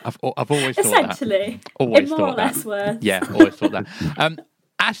City. I've always thought essentially, that. Always more thought or less words. Yeah, always thought that.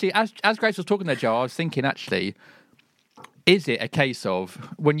 Actually, as Grace was talking there, Joe, I was thinking, actually, is it a case of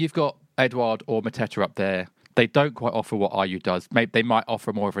when you've got Edouard or Mateta up there, they don't quite offer what Ayew does? Maybe they might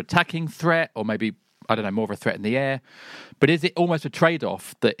offer more of an attacking threat, or maybe, I don't know, more of a threat in the air. But is it almost a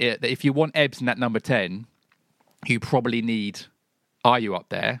trade-off that if you want Ebbs in that number 10, you probably need Ayew up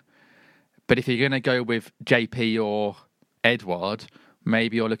there? But if you're going to go with JP or Edouard,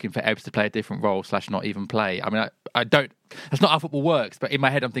 maybe you're looking for Ebbs to play a different role / not even play. I mean, I don't. That's not how football works. But in my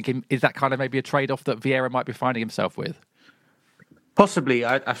head, I'm thinking, is that kind of maybe a trade-off that Vieira might be finding himself with? Possibly.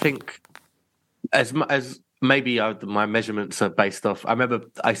 I think as maybe my measurements are based off. I remember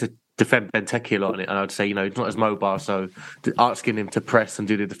I used to defend Benteke a lot on it, and I would say, he's not as mobile, so asking him to press and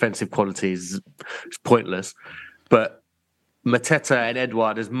do the defensive qualities is pointless. But Mateta and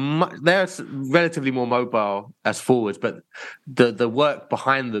Edouard they're relatively more mobile as forwards, but the work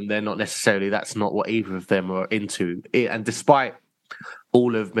behind them, they're not necessarily. That's not what either of them are into. And despite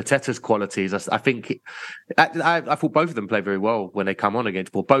all of Mateta's qualities, I think I thought both of them played very well when they come on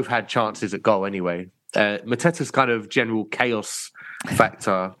against ball. Both had chances at goal anyway. Mateta's kind of general chaos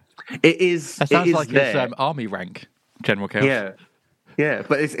factor. It is. That sounds like his army rank, general chaos. Yeah. Yeah,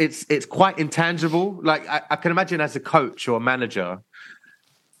 but it's quite intangible. Like I can imagine as a coach or a manager,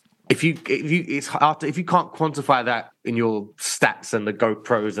 if you it's hard if you can't quantify that in your stats and the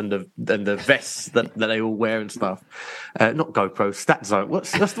GoPros and the vests that they all wear and stuff. Not GoPro, Stat Zone.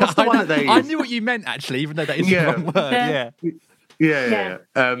 What's the one that they? I knew what you meant actually, even though that is the wrong word. Yeah. Yeah.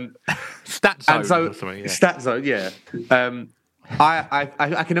 Stat zone and so or something, yeah. stat zone, yeah.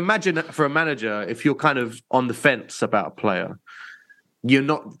 I can imagine for a manager, if you're kind of on the fence about a player, you're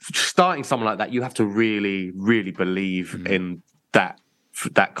not starting someone like that. You have to really, really believe in that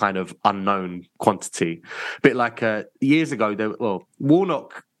kind of unknown quantity. A bit like years ago,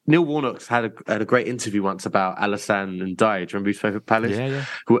 Neil Warnock's had a great interview once about Alassane and Dye. Do you remember his favourite Palace? Yeah.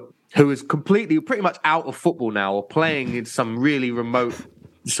 Who is completely, pretty much out of football now, or playing in some really remote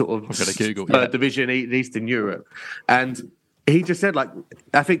sort of division in Eastern Europe. And he just said, like,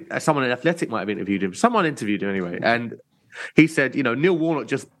 I think someone in Athletic might have interviewed him. Someone interviewed him anyway. And he said, Neil Warnock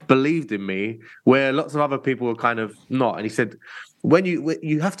just believed in me, where lots of other people were kind of not. And he said, when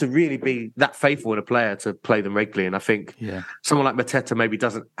you have to really be that faithful in a player to play them regularly. And I think someone like Mateta maybe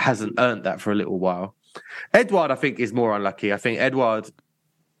hasn't earned that for a little while. Edouard, I think, is more unlucky. I think Edouard,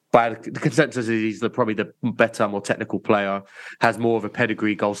 by the consensus, he's probably the better, more technical player, has more of a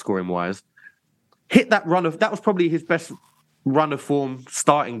pedigree goal scoring wise. Hit that that was probably his best run of form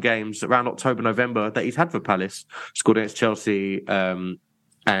starting games around October, November that he's had for Palace. Scored against Chelsea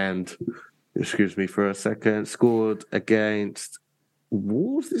and, excuse me for a second, scored against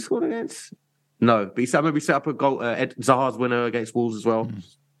Wolves. He scored against? No, but I remember he set up a goal, Zaha's winner against Wolves as well.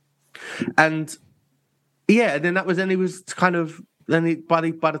 And and then he was kind of, by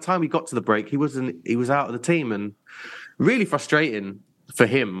the time he got to the break, he was out of the team, and really frustrating for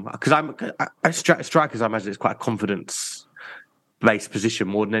him, because strikers, I imagine, it's quite a confidence-based position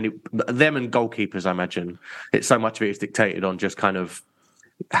more than them and goalkeepers. I imagine it's so much of it is dictated on just kind of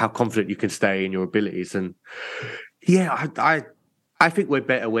how confident you can stay in your abilities. And I think we're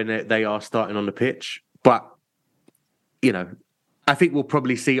better when they are starting on the pitch, but I think we'll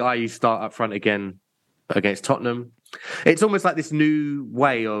probably see Ayew start up front again against Tottenham. It's almost like this new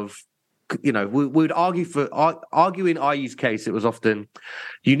way of, we would argue in Ayew's case, it was often,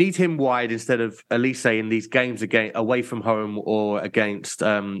 you need him wide instead of Elise in these games away from home or against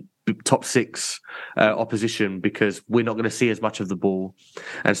top six opposition, because we're not going to see as much of the ball.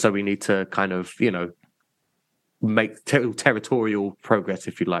 And so we need to kind of, make territorial progress,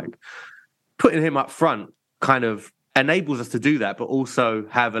 if you like. Putting him up front kind of enables us to do that, but also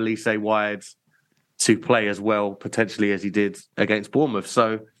have Elise wide to play as well, potentially, as he did against Bournemouth.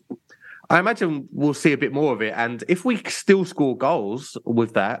 So I imagine we'll see a bit more of it. And if we still score goals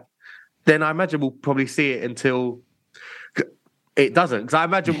with that, then I imagine we'll probably see it until it doesn't. Because I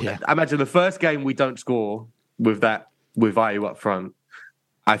imagine the first game we don't score with Ayew up front,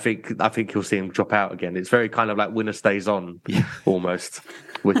 I think you'll see him drop out again. It's very kind of like winner stays on, almost,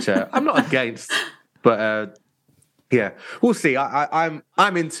 which I'm not against, but we'll see. I'm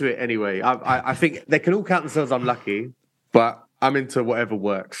into it anyway. I think they can all count themselves unlucky, but I'm into whatever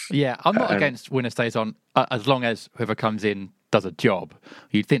works. Yeah, I'm not against winner stays on as long as whoever comes in does a job.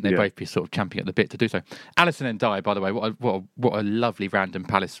 You'd think they'd both be sort of champing at the bit to do so. Alisson and Dye, by the way, what a lovely random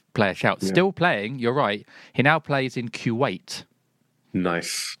Palace player shout. Still playing, you're right. He now plays in Kuwait.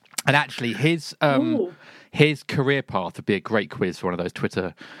 Nice. And actually, his career path would be a great quiz for one of those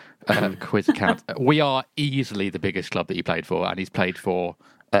Twitter quiz accounts. We are easily the biggest club that he played for, and he's played for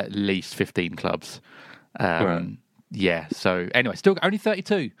at least 15 clubs. Yeah, so anyway, still only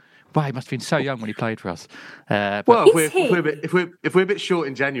 32. Wow, he must have been so young when he played for us. Well, if we're a bit short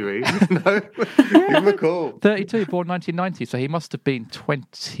in January, give him a call. 32, born 1990, so he must have been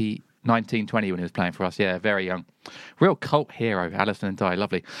 19, 20 when he was playing for us. Yeah, very young. Real cult hero, Alisson and Dye.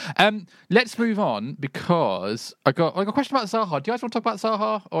 Lovely. Let's move on, because I got a question about Zaha. Do you guys want to talk about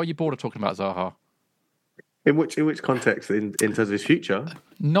Zaha, or are you bored of talking about Zaha? In which context? In terms of his future?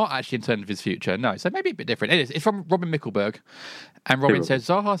 Not actually in terms of his future, no. So maybe a bit different. It's from Robin Mickelberg. And Robin says,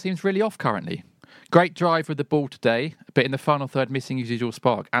 Zaha seems really off currently. Great drive with the ball today, but in the final third missing his usual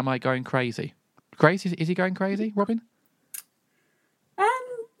spark. Am I going crazy? Crazy? Is he going crazy, Robin?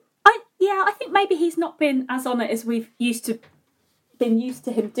 I think maybe he's not been as on it as we've been used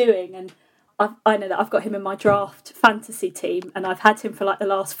to him doing. And I know that I've got him in my draft fantasy team, and I've had him for like the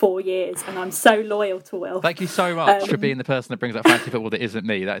last 4 years, and I'm so loyal to Will. Thank you so much for being the person that brings up fantasy football that isn't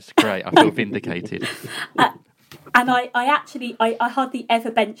me. That's great. I feel vindicated. And I hardly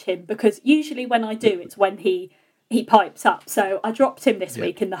ever bench him, because usually when I do, it's when he pipes up. So I dropped him this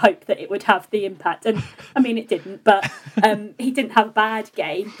week in the hope that it would have the impact. And I mean, it didn't, but he didn't have a bad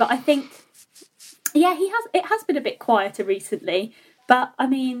game. But I think, it has been a bit quieter recently. But I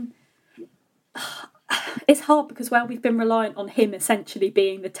mean, it's hard because we've been reliant on him essentially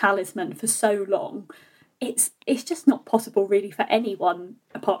being the talisman for so long. It's just not possible really for anyone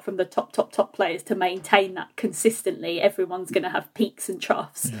apart from the top players to maintain that consistently. Everyone's going to have peaks and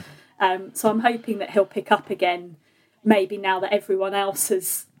troughs. So I'm hoping that he'll pick up again maybe now that everyone else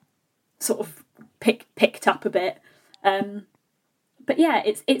has sort of picked up a bit. But yeah,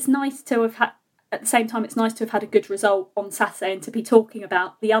 it's nice to have had. At the same time, it's nice to have had a good result on Saturday and to be talking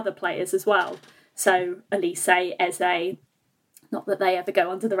about the other players as well. So Elise, Eze, not that they ever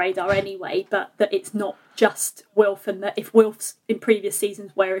go under the radar anyway, but that it's not just Wilf, and that if Wilf's in previous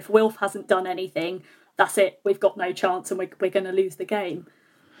seasons where if Wilf hasn't done anything, that's it, we've got no chance and we're going to lose the game.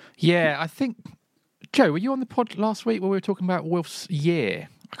 Yeah, I think, Joe, were you on the pod last week where we were talking about Wilf's year?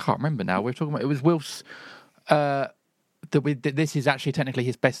 I can't remember now. We were talking about, it was Wilf's... this is actually technically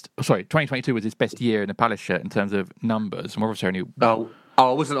his best. Sorry, 2022 was his best year in the Palace shirt in terms of numbers. And we're obviously only.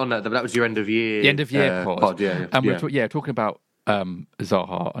 I wasn't on that. That was your end of year. The end of year pod. Yeah. And we're talking about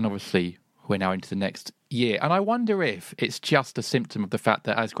Zaha, and obviously we're now into the next year. And I wonder if it's just a symptom of the fact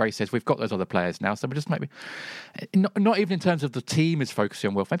that, as Grace says, we've got those other players now. So we're just maybe not even in terms of the team is focusing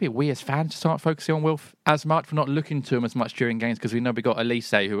on Wilf. Maybe we as fans just aren't focusing on Wilf as much. We're not looking to him as much during games because we know we got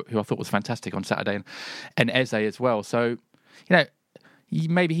Elise, who I thought was fantastic on Saturday, and Eze as well. So,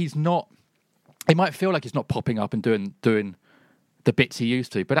 maybe he's not. It might feel like he's not popping up and doing the bits he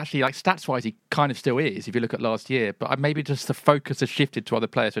used to, but actually, like stats wise, he kind of still is. If you look at last year, but maybe just the focus has shifted to other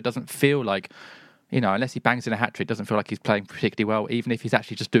players, so it doesn't feel like, unless he bangs in a hat trick, it doesn't feel like he's playing particularly well, even if he's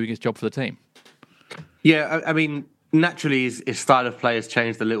actually just doing his job for the team. Yeah, I mean, naturally, his style of play has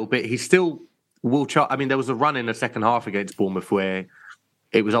changed a little bit. He still will I mean, there was a run in the second half against Bournemouth where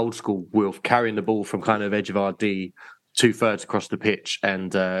it was old school Wilf carrying the ball from kind of edge of our D 2/3 across the pitch,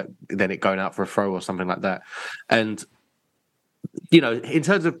 and then it going out for a throw or something like that. And in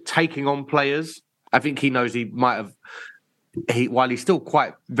terms of taking on players, I think he knows he might have. While he's still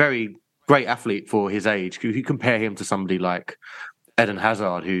quite very great athlete for his age, if you compare him to somebody like Eden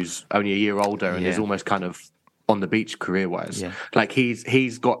Hazard, who's only a year older and is almost kind of on the beach career-wise. Yeah. Like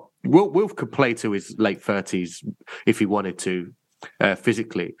he's got Wilf could play to his late 30s if he wanted to,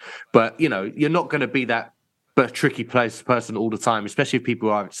 physically, but you're not going to be that tricky person all the time, especially if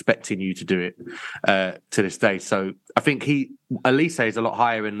people are expecting you to do it to this day. So I think Elise is a lot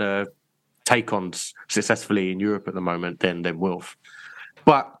higher in the take-ons successfully in Europe at the moment than Wilf.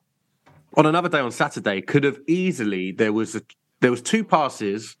 But on another day on Saturday, could have easily there was two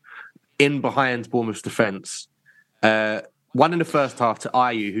passes in behind Bournemouth's defence. One in the first half to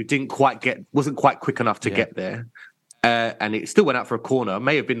Ayew, who wasn't quite quick enough to get there. And it still went out for a corner.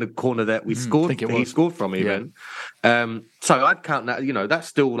 May have been the corner that we scored. He scored from even. Yeah. So I'd count that. That's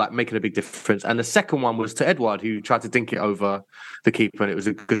still like making a big difference. And the second one was to Edouard, who tried to dink it over the keeper, and it was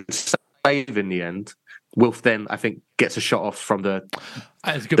a good save in the end. Wilf then, I think, gets a shot off from that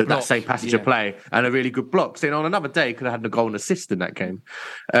same passage of play, and a really good block. So on another day, could have had a goal and assist in that game.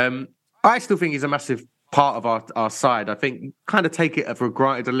 I still think he's a massive part of our side. I think kind of take it for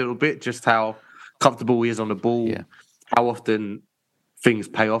granted a little bit, just how comfortable he is on the ball. Yeah. How often things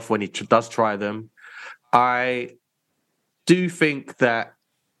pay off when he does try them. I do think that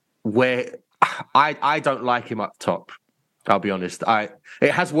I don't like him up top. I'll be honest.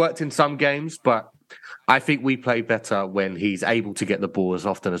 It has worked in some games, but I think we play better when he's able to get the ball as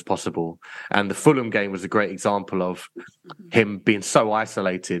often as possible. And the Fulham game was a great example of him being so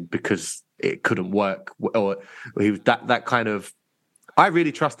isolated because it couldn't work, or he was that kind of. I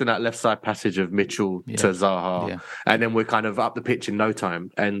really trust in that left side passage of Mitchell to Zaha, and then we're kind of up the pitch in no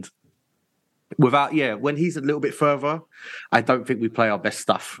time. And when he's a little bit further, I don't think we play our best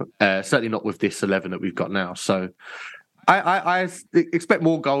stuff. Certainly not with this 11 that we've got now. So I expect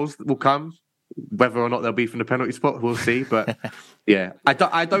more goals will come. Whether or not they'll be from the penalty spot, we'll see. But I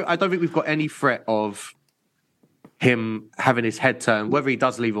don't think we've got any threat of him having his head turned, whether he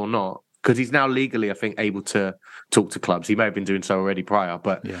does leave or not. Because he's now legally, I think, able to talk to clubs. He may have been doing so already prior,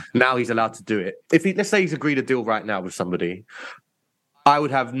 but now he's allowed to do it. Let's say he's agreed a deal right now with somebody, I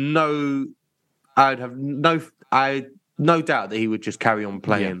have no doubt that he would just carry on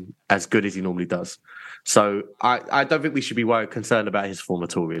playing as good as he normally does. So I don't think we should be concerned about his form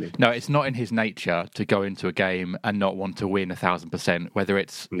at all, really. No, it's not in his nature to go into a game and not want to win 1,000%, whether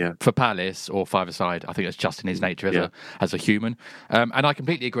it's for Palace or five-a-side. I think it's just in his nature as a human. And I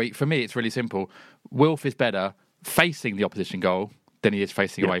completely agree. For me, it's really simple. Wilf is better facing the opposition goal than he is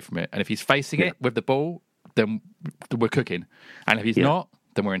facing away from it. And if he's facing it with the ball, then we're cooking. And if he's not,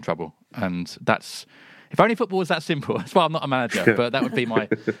 then we're in trouble. And that's... If only football was that simple. That's why I'm not a manager, but that would be my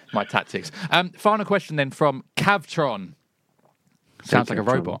tactics. Final question then from Cavtron. Sounds like a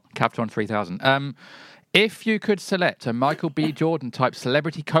robot. Cavtron 3000. If you could select a Michael B. Jordan type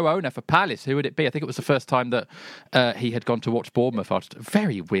celebrity co-owner for Palace, who would it be? I think it was the first time that he had gone to watch Bournemouth.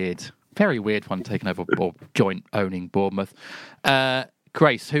 Very weird one, taking over or joint owning Bournemouth.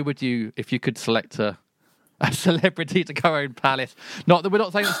 Grace, who would you, if you could select a a celebrity to co-own Palace. Not that we're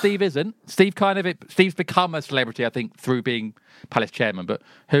not saying that Steve isn't. Steve's become a celebrity, I think, through being Palace chairman. But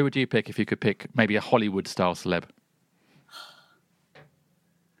who would you pick if you could pick maybe a Hollywood-style celeb?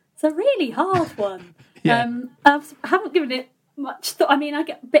 It's a really hard one. Yeah. I haven't given it much thought. I mean,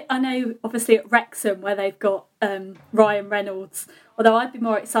 I know obviously at Wrexham where they've got Ryan Reynolds. Although I'd be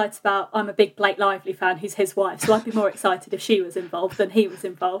more excited about, I'm a big Blake Lively fan, who's his wife, so I'd be more excited if she was involved than he was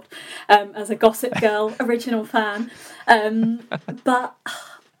involved as a Gossip Girl original fan. But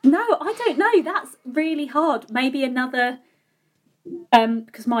no, I don't know. That's really hard. Maybe another,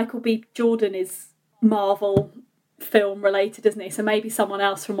 because Michael B. Jordan is Marvel film related, isn't he? So maybe someone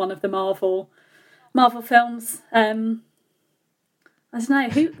else from one of the Marvel films. I don't know.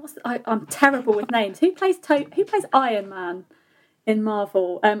 I'm terrible with names. Who plays Iron Man in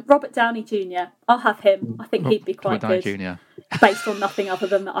Marvel? Robert Downey Jr. I'll have him. I think he'd be quite good. Jr. Based on nothing other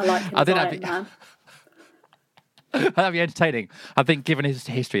than that I like him as Iron Man. That'd be entertaining. I think, given his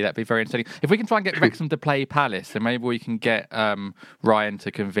history, that'd be very entertaining. If we can try and get Wrexham to play Palace, then maybe we can get Ryan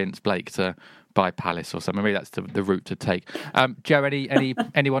to convince Blake to buy Palace or something. Maybe that's the route to take. Joe,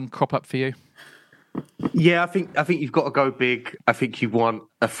 anyone crop up for you? Yeah, I think you've got to go big. I think you want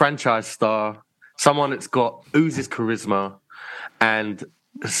a franchise star, someone that's oozes charisma, and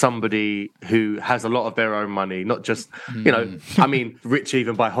somebody who has a lot of their own money, not just I mean, rich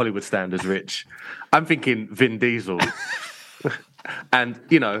even by Hollywood standards. Rich. I'm thinking Vin Diesel. And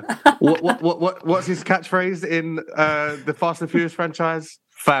what's his catchphrase in the Fast and Furious franchise?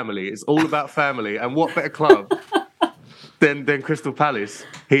 Family. It's all about family. And what better club than Crystal Palace?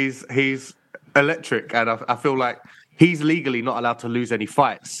 He's electric, and I feel like he's legally not allowed to lose any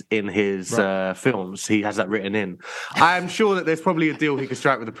fights in his films. He has that written in. I'm sure that there's probably a deal he could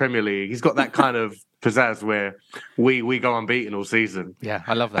strike with the Premier League. He's got that kind of pizzazz where we go unbeaten all season. Yeah,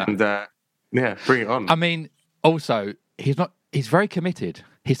 I love that. And bring it on. I mean, also, he's very committed.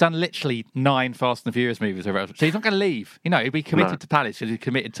 He's done literally 9 Fast and the Furious movies. So he's not going to leave. He'll be committed to Palace because he's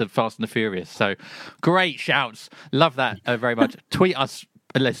committed to Fast and the Furious. So great shouts. Love that very much. Tweet us,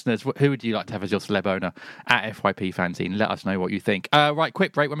 listeners, who would you like to have as your celeb owner at FYP Fanzine? Let us know what you think. Right,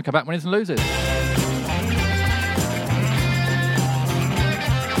 quick break. When we come back, winners and losers.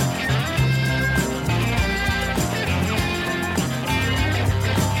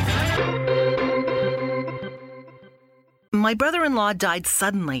 My brother-in-law died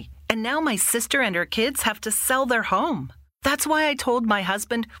suddenly, and now my sister and her kids have to sell their home. That's why I told my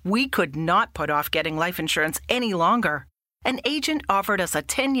husband we could not put off getting life insurance any longer. An agent offered us a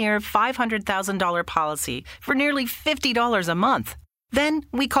 10-year, $500,000 policy for nearly $50 a month. Then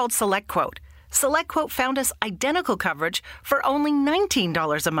we called SelectQuote. SelectQuote found us identical coverage for only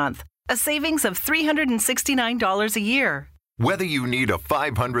 $19 a month, a savings of $369 a year. Whether you need a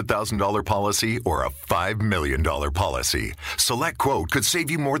 $500,000 policy or a $5 million policy, SelectQuote could save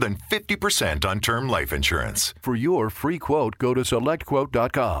you more than 50% on term life insurance. For your free quote, go to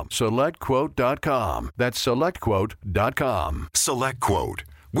SelectQuote.com. SelectQuote.com. That's SelectQuote.com. SelectQuote.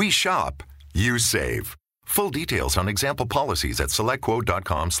 We shop, you save. Full details on example policies at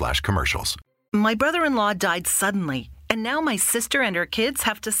SelectQuote.com/commercials. My brother-in-law died suddenly, and now my sister and her kids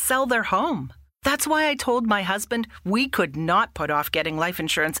have to sell their home. That's why I told my husband we could not put off getting life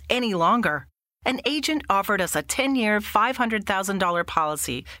insurance any longer. An agent offered us a 10-year, $500,000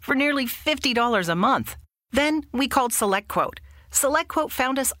 policy for nearly $50 a month. Then we called SelectQuote. SelectQuote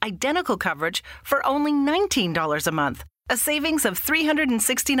found us identical coverage for only $19 a month, a savings of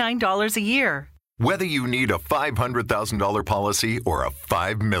 $369 a year. Whether you need a $500,000 policy or a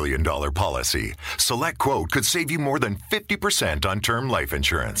 $5 million policy, SelectQuote could save you more than 50% on term life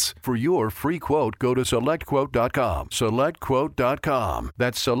insurance. For your free quote, go to SelectQuote.com. SelectQuote.com.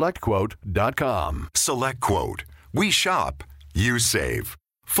 That's SelectQuote.com. SelectQuote. We shop, you save.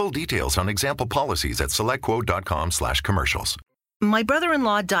 Full details on example policies at SelectQuote.com/commercials. My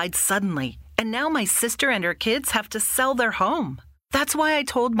brother-in-law died suddenly, and now my sister and her kids have to sell their home. That's why I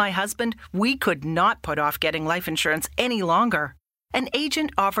told my husband we could not put off getting life insurance any longer. An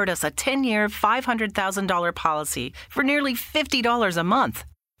agent offered us a 10-year, $500,000 policy for nearly $50 a month.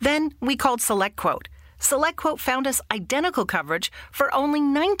 Then we called SelectQuote. SelectQuote found us identical coverage for only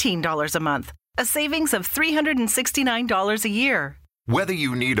 $19 a month, a savings of $369 a year. Whether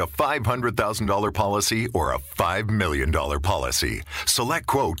you need a $500,000 policy or a $5 million policy,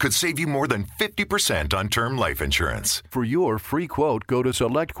 SelectQuote could save you more than 50% on term life insurance. For your free quote, go to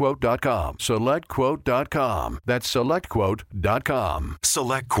SelectQuote.com. SelectQuote.com. That's SelectQuote.com.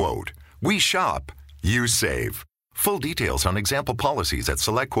 SelectQuote. We shop, you save. Full details on example policies at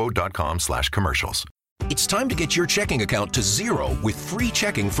SelectQuote.com/commercials. It's time to get your checking account to zero with free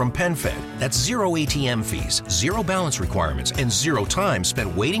checking from PenFed. That's zero ATM fees, zero balance requirements, and zero time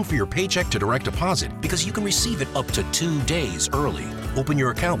spent waiting for your paycheck to direct deposit because you can receive it up to 2 days early. Open your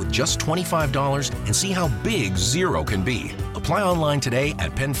account with just $25 and see how big zero can be. Apply online today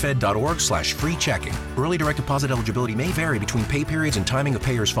at PenFed.org/free checking. Early direct deposit eligibility may vary between pay periods and timing of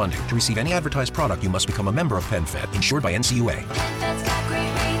payers' funding. To receive any advertised product, you must become a member of PenFed, insured by NCUA. PenFed's got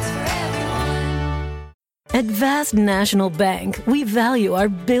great rates for everyone. At Vast National Bank, we value our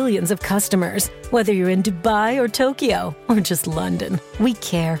billions of customers. Whether you're in Dubai or Tokyo or just London, we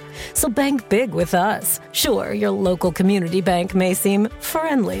care. So bank big with us. Sure, your local community bank may seem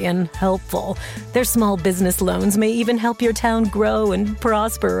friendly and helpful. Their small business loans may even help your town grow and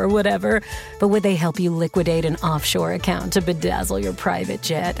prosper or whatever. But would they help you liquidate an offshore account to bedazzle your private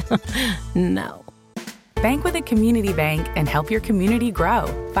jet? No. Bank with a community bank and help your community grow.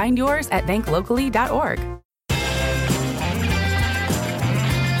 Find yours at banklocally.org.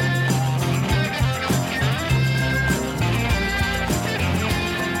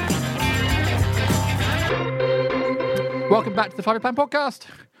 Welcome back to the 5 Plan Podcast.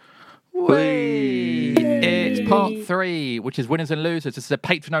 Whee! It's part 3, which is winners and losers. This is a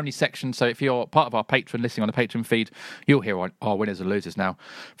patron-only section, so if you're part of our patron, listening on the patron feed, you'll hear our winners and losers now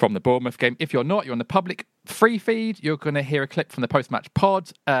from the Bournemouth game. If you're not, you're on the public free feed, you're going to hear a clip from the post-match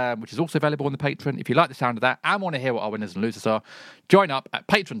pod, which is also available on the patron. If you like the sound of that and want to hear what our winners and losers are, join up at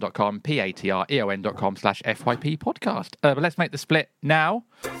patreon.com, patreon.com/FYP podcast. But let's make the split now.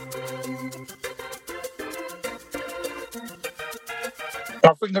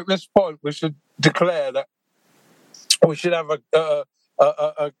 I think at this point we should declare that we should have a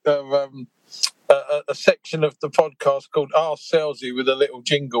section of the podcast called Ask Selzy with a little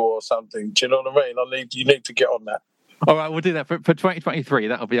jingle or something. Do you know what I mean? You need to get on that. All right, we'll do that for 2023.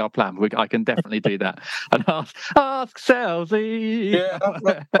 That'll be our plan. I can definitely do that. And ask Selzy. Yeah, I'm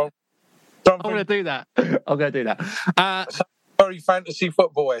going to do that. I'm going to do that. Very fantasy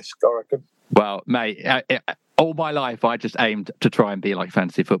football-esque, I reckon. Well, mate, all my life I just aimed to try and be like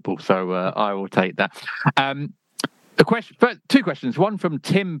fantasy football, so I will take that. Two questions. One from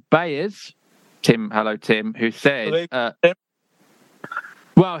Tim Bayers. Hello, Tim, who said...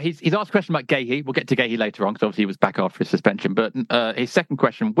 Well, he's asked a question about Gahey. We'll get to Gahey later on, because obviously he was back after his suspension. But his second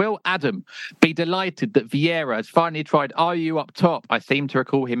question, will Adam be delighted that Vieira has finally tried RU up top? I seem to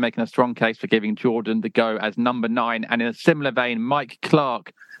recall him making a strong case for giving Jordan the go as number 9. And in a similar vein, Mike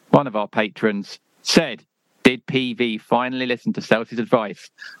Clark, one of our patrons, said, did PV finally listen to Chelsea's advice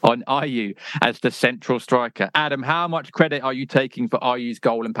on RU as the central striker? Adam, how much credit are you taking for RU's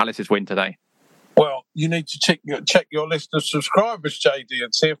goal and Palace's win today? Well, you need to check your list of subscribers, JD,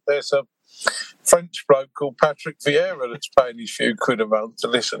 and see if there's a French bloke called Patrick Vieira that's paying his few quid a month to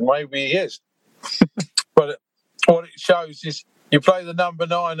listen. Maybe he is. But what it shows is you play the number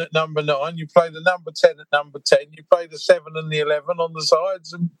 9 at number 9, you play the number 10 at number 10, you play the 7 and the 11 on the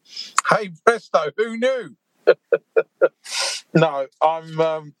sides, and hey, presto, who knew? No,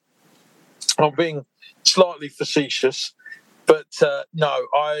 I'm being slightly facetious. But no,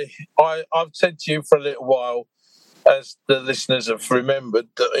 I've said to you for a little while, as the listeners have remembered,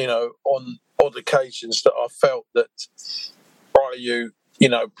 that, on odd occasions that I felt that RU,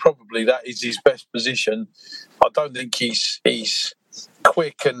 probably that is his best position. I don't think he's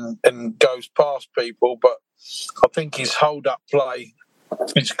quick and goes past people, but I think his hold-up play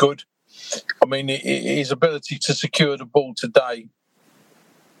is good. I mean, his ability to secure the ball today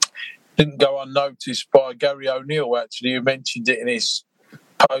didn't go unnoticed by Gary O'Neill, actually, who mentioned it in his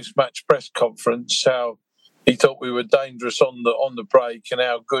post-match press conference, how he thought we were dangerous on the break and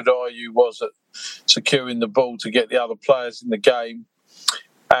how good RU was at securing the ball to get the other players in the game.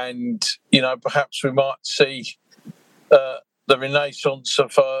 And, perhaps we might see the renaissance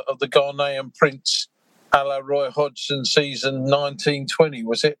of the Ghanaian prince a la Roy Hodgson season 1920.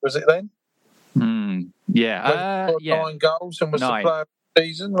 Was it then? Yeah. He scored 9 goals and was 9. the player of the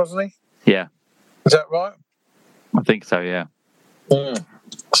season, wasn't he? Yeah. Is that right? I think so, yeah.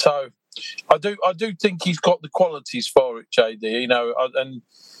 So I do think he's got the qualities for it, JD, and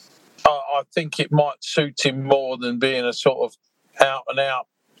I think it might suit him more than being a sort of out-and-out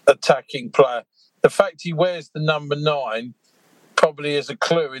attacking player. The fact he wears the number 9 probably is a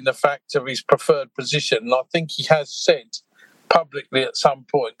clue in the fact of his preferred position. And I think he has said publicly at some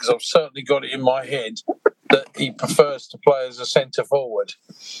point, because I've certainly got it in my head, that he prefers to play as a centre-forward.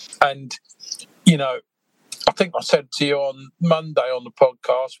 And, I think I said to you on Monday on the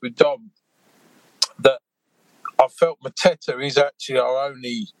podcast with Dom that I felt Mateta is actually our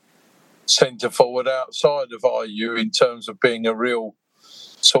only centre-forward outside of RU in terms of being a real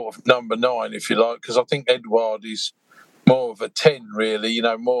sort of number 9, if you like, because I think Edouard is more of a 10, really, you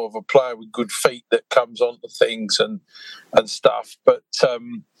know, more of a player with good feet that comes onto things and stuff. But,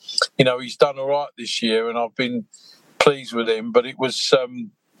 you know, he's done all right this year and I've been pleased with him. But it was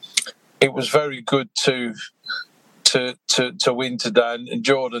very good to win today and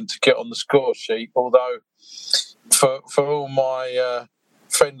Jordan to get on the score sheet, although for all my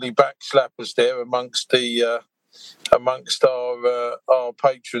friendly backslappers there amongst our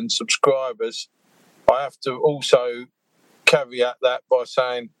patron subscribers, I have to also caveat that by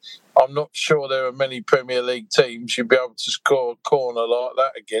saying I'm not sure there are many Premier League teams you'd be able to score a corner like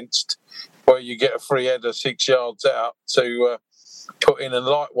that against, where you get a free header 6 yards out to put in, and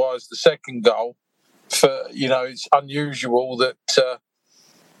likewise the second goal. For, you know, it's unusual that a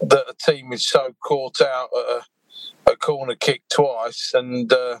team is so caught out at a corner kick twice,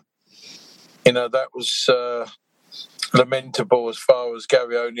 and you know, that was lamentable as far as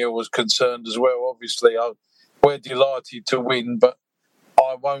Gary O'Neill was concerned as well. Obviously, we're delighted to win, but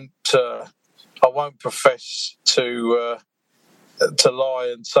I won't profess to lie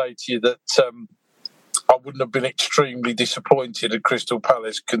and say to you that I wouldn't have been extremely disappointed if Crystal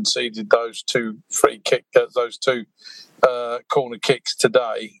Palace conceded those two corner kicks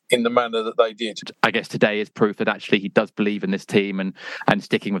today in the manner that they did. I guess today is proof that actually he does believe in this team and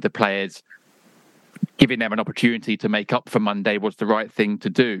sticking with the players, giving them an opportunity to make up for Monday was the right thing to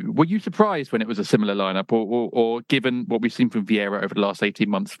do. Were you surprised when it was a similar lineup, or given what we've seen from Vieira over the last 18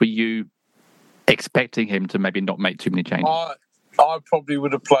 months, were you expecting him to maybe not make too many changes? I probably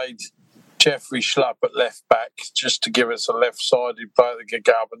would have played Jeffrey Schlupp at left back just to give us a left-sided player that could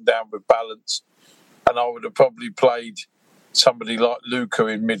get up and down with balance. And I would have probably played somebody like Luca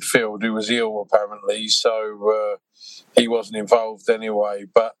in midfield, who was ill apparently, so he wasn't involved anyway.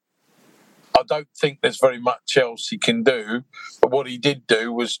 But I don't think there's very much else he can do. But what he did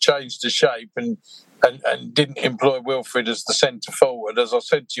do was change the shape and didn't employ Wilfred as the centre forward. As I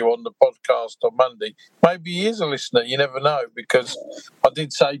said to you on the podcast on Monday, maybe he is a listener, you never know, because I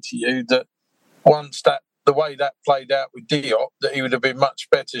did say to you that once the way that played out with Diop, that he would have been much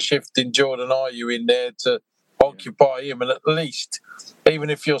better shifting Jordan Ayew in there to occupy him, and at least, even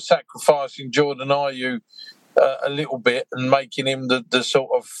if you're sacrificing Jordan Ayew a little bit and making him the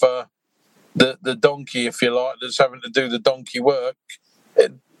sort of the donkey, if you like, that's having to do the donkey work,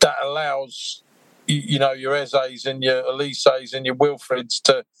 that allows, you know, your Eze's and your Elise's and your Wilfreds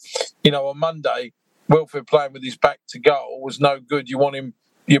to, you know, on Monday, Wilfred playing with his back to goal was no good. You want him,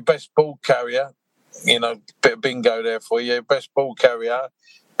 your best ball carrier, you know, bit of bingo there for you, best ball carrier,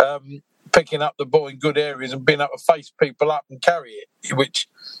 picking up the ball in good areas and being able to face people up and carry it, which,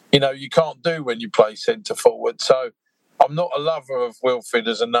 you know, you can't do when you play centre forward. So I'm not a lover of Wilfred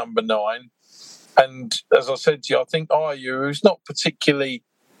as a number 9. And as I said to you, I think Ayew, who's not particularly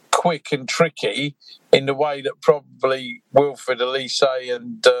quick and tricky in the way that probably Wilfred, Elise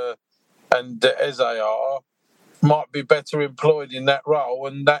and Eze are, might be better employed in that role.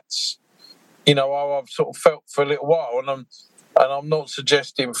 And that's, you know, how I've sort of felt for a little while. And I'm not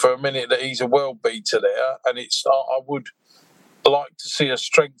suggesting for a minute that he's a world beater there. And I would like to see us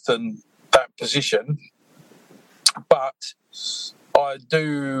strengthen that position. But I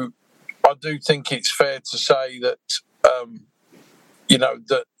do think it's fair to say that, you know,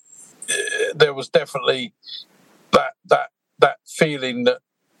 that there was definitely that feeling that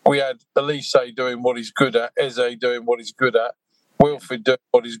we had Elise doing what he's good at, Eze doing what he's good at, Wilfred doing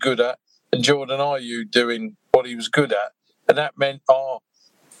what he's good at, and Jordan Ayew doing what he was good at. And that meant our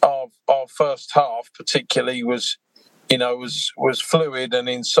first half particularly was fluid and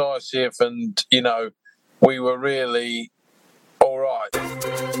incisive, and, you know, we were really all right.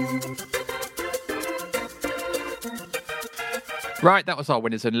 Right, that was our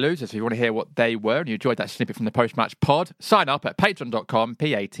winners and losers. If you want to hear what they were and you enjoyed that snippet from the post-match pod, sign up at patreon.com,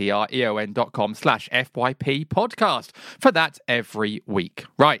 patreon.com/FYP podcast for that every week.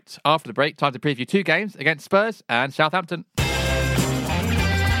 Right, after the break, time to preview 2 games against Spurs and Southampton.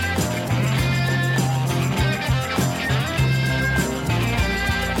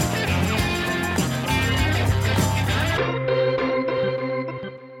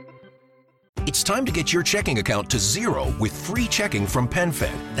 It's time to get your checking account to zero with free checking from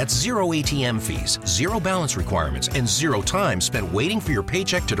PenFed. That's zero ATM fees, zero balance requirements, and zero time spent waiting for your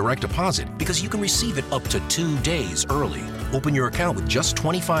paycheck to direct deposit, because you can receive it up to 2 days early. Open your account with just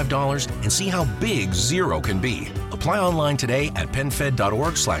 $25 and see how big zero can be. Apply online today at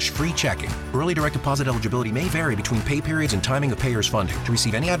PenFed.org/free checking. Early direct deposit eligibility may vary between pay periods and timing of payers' funding. To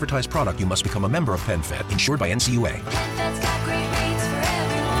receive any advertised product, you must become a member of PenFed, insured by NCUA. That's got great rates for everyone.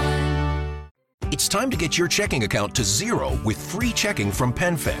 It's time to get your checking account to zero with free checking from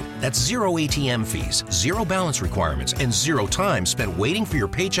PenFed. That's zero ATM fees, zero balance requirements, and zero time spent waiting for your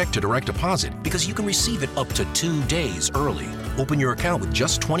paycheck to direct deposit because you can receive it up to 2 days early. Open your account with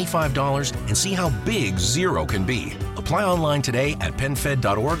just $25 and see how big zero can be. Apply online today at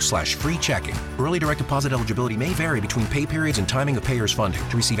penfed.org/free checking. Early direct deposit eligibility may vary between pay periods and timing of payers' funding.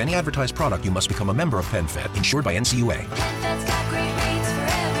 To receive any advertised product, you must become a member of PenFed, insured by NCUA.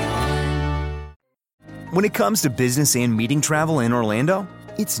 When it comes to business and meeting travel in Orlando,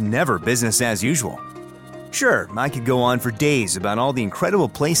 it's never business as usual. Sure, I could go on for days about all the incredible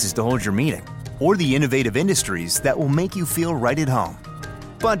places to hold your meeting, or the innovative industries that will make you feel right at home.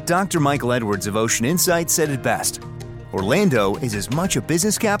 But Dr. Michael Edwards of Ocean Insight said it best. Orlando is as much a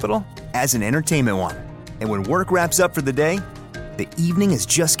business capital as an entertainment one. And when work wraps up for the day, the evening is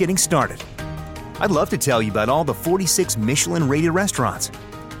just getting started. I'd love to tell you about all the 46 Michelin-rated restaurants,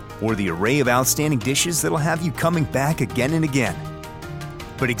 or the array of outstanding dishes that'll have you coming back again and again.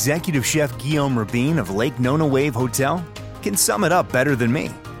 But Executive Chef Guillaume Rabin of Lake Nona Wave Hotel can sum it up better than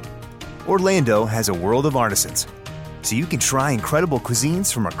me. Orlando has a world of artisans, so you can try incredible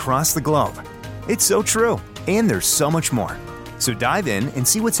cuisines from across the globe. It's so true, and there's so much more. So dive in and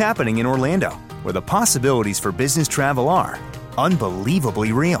see what's happening in Orlando, where the possibilities for business travel are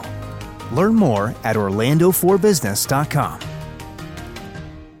unbelievably real. Learn more at orlandoforbusiness.com.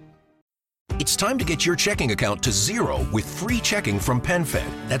 It's time to get your checking account to zero with free checking from PenFed.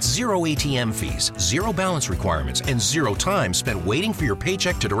 That's zero ATM fees, zero balance requirements, and zero time spent waiting for your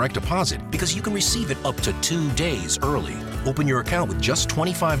paycheck to direct deposit because you can receive it up to 2 days early. Open your account with just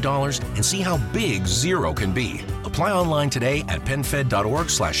 $25 and see how big zero can be. Apply online today at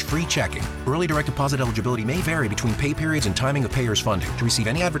penfed.org/free checking. Early direct deposit eligibility may vary between pay periods and timing of payers' funding. To receive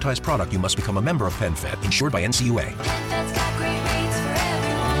any advertised product, you must become a member of PenFed, insured by NCUA.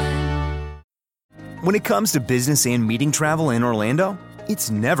 When it comes to business and meeting travel in Orlando,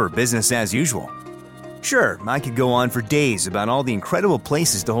 it's never business as usual. Sure, I could go on for days about all the incredible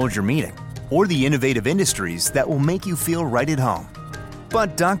places to hold your meeting, or the innovative industries that will make you feel right at home.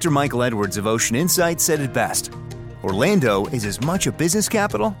 But Dr. Michael Edwards of Ocean Insight said it best. Orlando is as much a business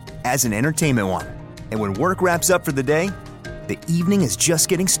capital as an entertainment one. And when work wraps up for the day, the evening is just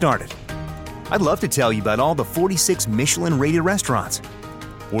getting started. I'd love to tell you about all the 46 Michelin-rated restaurants,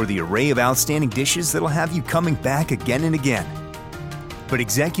 or the array of outstanding dishes that'll have you coming back again and again. But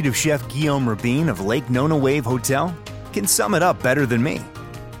Executive Chef Guillaume Rabin of Lake Nona Wave Hotel can sum it up better than me.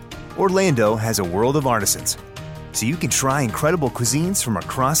 Orlando has a world of artisans, so you can try incredible cuisines from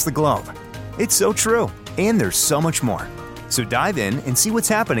across the globe. It's so true, and there's so much more. So dive in and see what's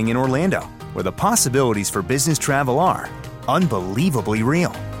happening in Orlando, where the possibilities for business travel are unbelievably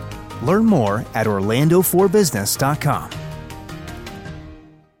real. Learn more at orlandoforbusiness.com.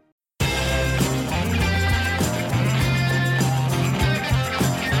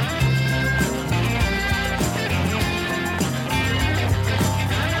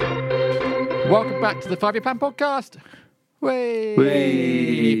 Welcome back to the 5 Year Plan podcast.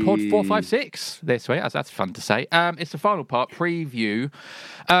 Whey! Pod 456 this way. That's fun to say. It's the final part, preview.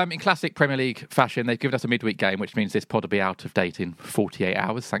 In classic Premier League fashion, they've given us a midweek game, which means this pod will be out of date in 48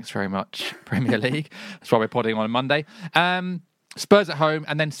 hours. Thanks very much, Premier League. That's why we're podding on a Monday. Spurs at home,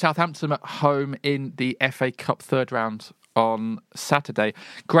 and then Southampton at home in the FA Cup third round on Saturday.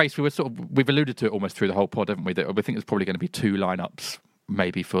 Grace, we've alluded to it almost through the whole pod, haven't we? That we think there's probably going to be two lineups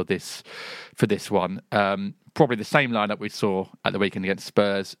maybe for this one. Probably the same lineup we saw at the weekend against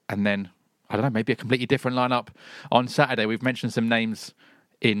Spurs, and then I don't know, maybe a completely different lineup on Saturday. We've mentioned some names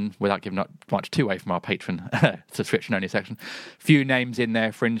without giving up much too away from our patron subscription only section. Few names in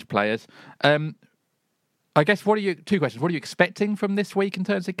there, fringe players. I guess two questions. What are you expecting from this week in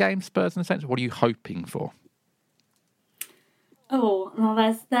terms of games, Spurs in a sense? What are you hoping for? Oh, well,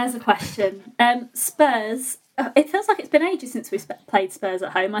 there's a question. Spurs. It feels like it's been ages since we played Spurs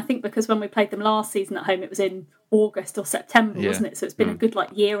at home. I think because when we played them last season at home, it was in August or September, wasn't it? So it's been a good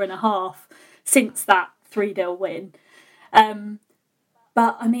year and a half since that 3-0 win.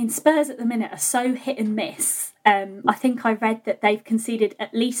 But I mean, Spurs at the minute are so hit and miss. I think I read that they've conceded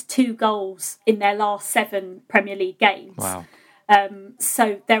at least 2 goals in their last 7 Premier League games. Wow.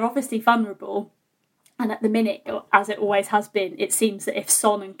 So they're obviously vulnerable. And at the minute, as it always has been, it seems that if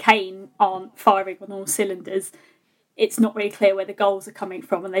Son and Kane aren't firing on all cylinders, it's not really clear where the goals are coming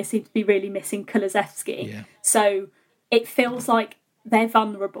from, and they seem to be really missing Kulusevski. Yeah. So it feels like they're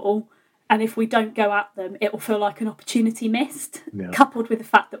vulnerable, and if we don't go at them, it will feel like an opportunity missed, coupled with the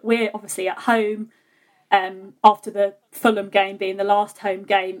fact that we're obviously at home. After the Fulham game being the last home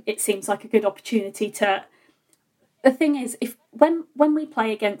game, it seems like a good opportunity to... The thing is, when we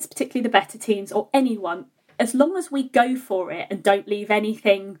play against particularly the better teams or anyone, as long as we go for it and don't leave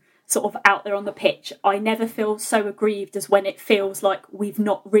anything sort of out there on the pitch, I never feel so aggrieved as when it feels like we've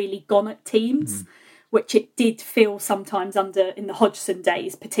not really gone at teams, which it did feel sometimes in the Hodgson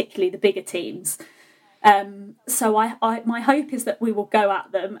days, particularly the bigger teams. So my hope is that we will go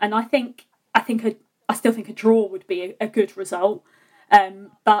at them, and I still think a draw would be a good result.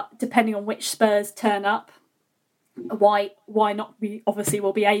 But depending on which Spurs turn up, why not? We obviously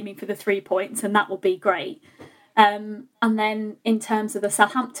will be aiming for the 3 points, and that will be great. And then in terms of the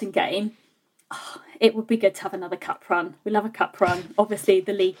Southampton game, it would be good to have another cup run. We love a cup run. Obviously,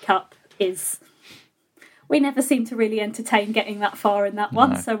 the League Cup is... We never seem to really entertain getting that far in that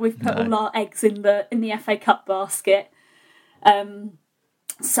one, so we've put all our eggs in the FA Cup basket. But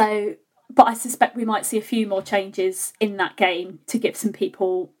I suspect we might see a few more changes in that game to give some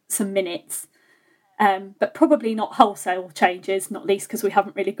people some minutes. But probably not wholesale changes, not least because we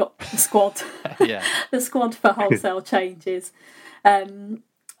haven't really got the squad, the squad for wholesale changes.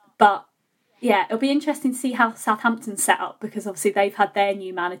 But yeah, it'll be interesting to see how Southampton's set up, because obviously they've had their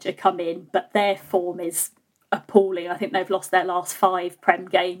new manager come in, but their form is appalling. I think they've lost their last 5 Prem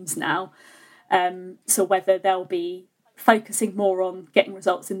games now. So whether they'll be focusing more on getting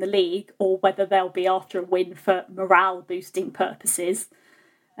results in the league, or whether they'll be after a win for morale boosting purposes,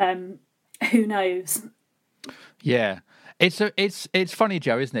 who knows? Yeah. It's funny,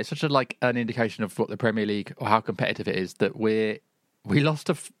 Joe, isn't it? It's such an indication of what the Premier League, or how competitive it is, that we lost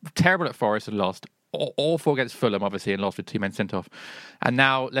terrible at Forest and lost awful against Fulham, obviously, and lost with 2 men sent off. And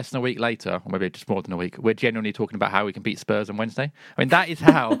now, less than a week later, or maybe just more than a week, we're genuinely talking about how we can beat Spurs on Wednesday. I mean, that is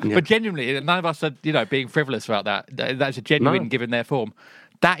how. But genuinely, none of us are, being frivolous about that. That's a genuine, given their form.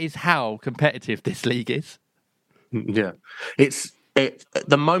 That is how competitive this league is. Yeah,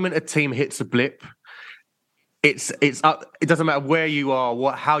 the moment a team hits a blip, it's up. It doesn't matter where you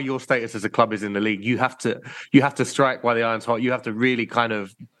are, how your status as a club is in the league. You have to strike while the iron's hot. You have to really kind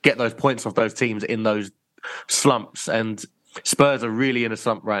of get those points off those teams in those slumps. And Spurs are really in a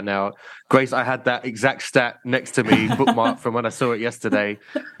slump right now. Grace, I had that exact stat next to me, bookmarked from when I saw it yesterday.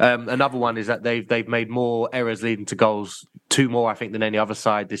 Another one is that they've made more errors leading to goals, 2 more, I think, than any other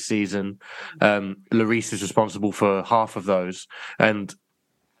side this season. Lloris is responsible for half of those, and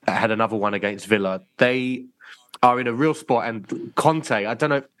had another one against Villa. They are in a real spot, and Conte, I don't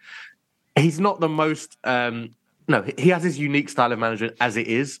know, he's not the most... No, he has his unique style of management as it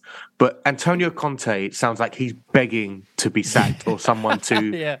is, but Antonio Conte sounds like he's begging to be sacked or someone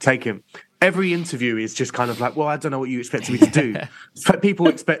to take him. Every interview is just kind of like, well, I don't know what you expected me to do.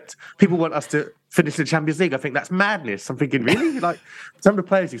 People want us to finish the Champions League. I think that's madness. I'm thinking, really? Like, some of the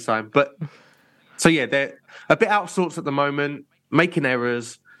players you signed. But so yeah, they're a bit out of sorts at the moment, making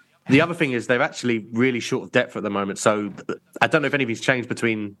errors. The other thing is they're actually really short of depth at the moment. So I don't know if anything's changed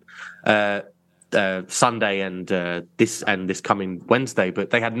between Sunday and this coming Wednesday,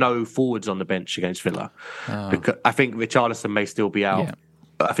 but they had no forwards on the bench against Villa. Because I think Richarlison may still be out. Yeah.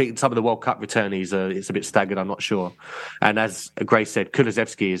 I think some of the World Cup returnees it's a bit staggered. I'm not sure. And as Grace said,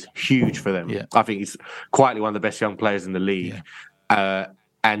 Kulusevski is huge for them. Yeah. I think he's quietly one of the best young players in the league,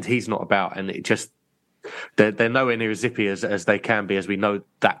 and he's not about. And it just they're nowhere near as zippy as they can be, as we know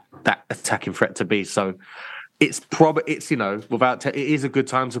that attacking threat to be. So it is a good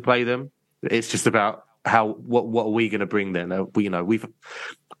time to play them. It's just about what are we going to bring then? We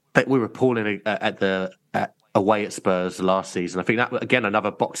were appalling away at Spurs last season. I think that, again,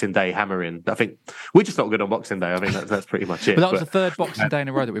 another Boxing Day hammer-in. I think we're just not good on Boxing Day. I think that's pretty much it. But that was the 3rd Boxing Day in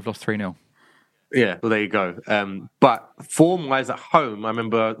a row that we've lost 3-0. Yeah, well, there you go. But form-wise at home, I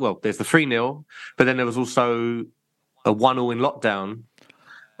remember, there's the 3-0, but then there was also a 1-1 in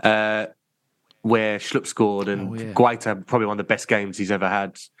lockdown where Schlupp scored, and Guaita, probably one of the best games he's ever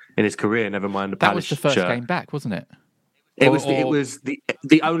had in his career, never mind the Palace. That was the first game back, wasn't it? It was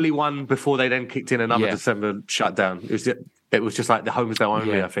the only one before they then kicked in another December shutdown. It was just like the Homesdale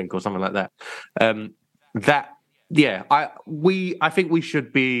only, I think, or something like that. I think we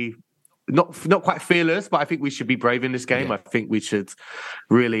should be not quite fearless, but I think we should be brave in this game. Yeah. I think we should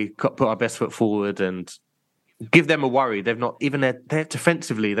really put our best foot forward and give them a worry. They've not even they're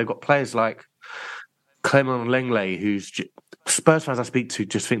defensively. They've got players like Clement Lenglet, who's Spurs fans I speak to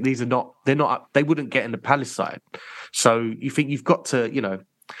just think they wouldn't get in the Palace side. So you think you've got to,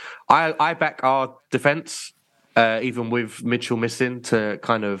 I back our defence, even with Mitchell missing, to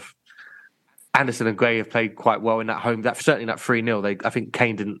kind of Anderson and Gray have played quite well in that home. Certainly that 3-0. I think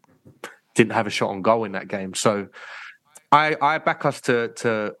Kane didn't have a shot on goal in that game. So I back us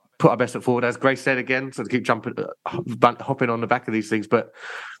to put our best foot forward, as Grace said again, so to keep hopping on the back of these things. But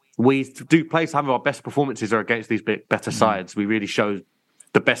we do play some of our best performances are against these better sides. We really show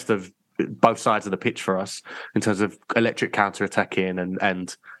the best of both sides of the pitch for us in terms of electric counter-attacking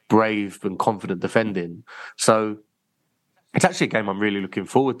and brave and confident defending. So it's actually a game I'm really looking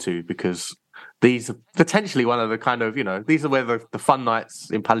forward to, because these are potentially one of the kind of, these are where the fun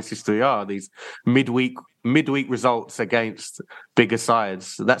nights in Palace history are, these midweek results against bigger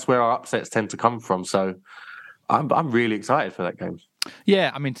sides. That's where our upsets tend to come from. So I'm really excited for that game.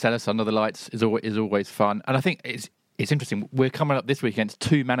 Yeah, I mean, Sellers under the lights is always fun. And I think it's interesting. We're coming up this week against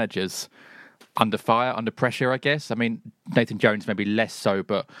two managers under fire, under pressure, I guess. I mean, Nathan Jones maybe less so,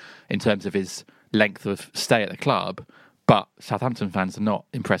 but in terms of his length of stay at the club. But Southampton fans are not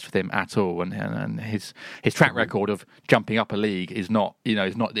impressed with him at all, and his track record of jumping up a league is not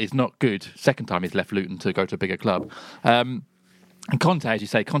good. Second time he's left Luton to go to a bigger club. And Conte, as you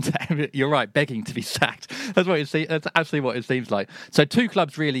say, you're right, begging to be sacked. That's actually what it seems like. So two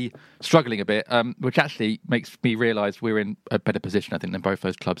clubs really struggling a bit, which actually makes me realise we're in a better position, I think, than both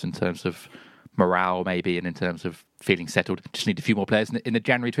those clubs in terms of morale, maybe, and in terms of feeling settled. Just need a few more players in the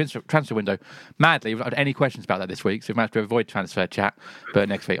January transfer window. Madly, we've not had any questions about that this week, so we've managed to avoid transfer chat. But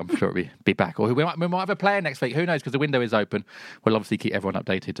next week, I'm sure we'll be back. Or we might have a player next week. Who knows? Because the window is open. We'll obviously keep everyone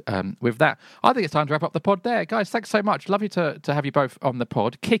updated with that. I think it's time to wrap up the pod there. Guys, thanks so much. Lovely to have you both on the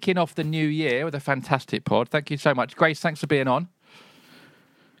pod. Kicking off the new year with a fantastic pod. Thank you so much. Grace, thanks for being on.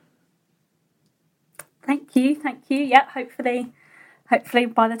 Thank you. Yeah, hopefully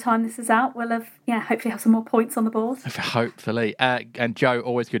by the time this is out, we'll have hopefully have some more points on the board. Hopefully. And Joe,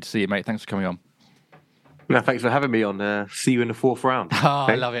 always good to see you, mate. Thanks for coming on. No, thanks for having me on. See you in the fourth round. Oh,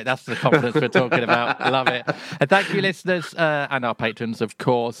 okay. I love it. That's the confidence we're talking about. Love it. And thank you, listeners, and our patrons, of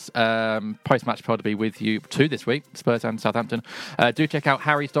course. Post-match pod to be with you too this week, Spurs and Southampton. Do check out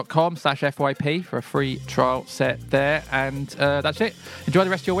harrys.com/FYP for a free trial set there. And that's it. Enjoy the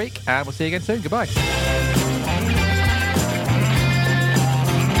rest of your week, and we'll see you again soon. Goodbye.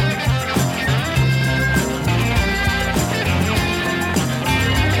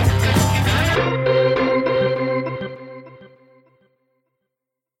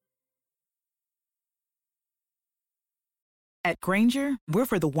 At Grainger, we're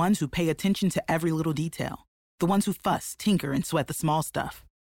for the ones who pay attention to every little detail. The ones who fuss, tinker, and sweat the small stuff.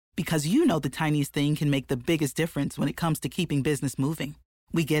 Because you know the tiniest thing can make the biggest difference when it comes to keeping business moving.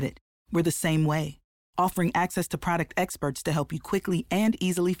 We get it. We're the same way. Offering access to product experts to help you quickly and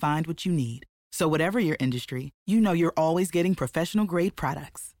easily find what you need. So whatever your industry, you know you're always getting professional-grade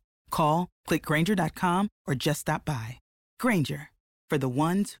products. Call, click Grainger.com, or just stop by. Grainger, for the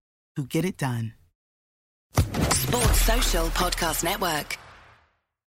ones who get it done. Sports Social Podcast Network.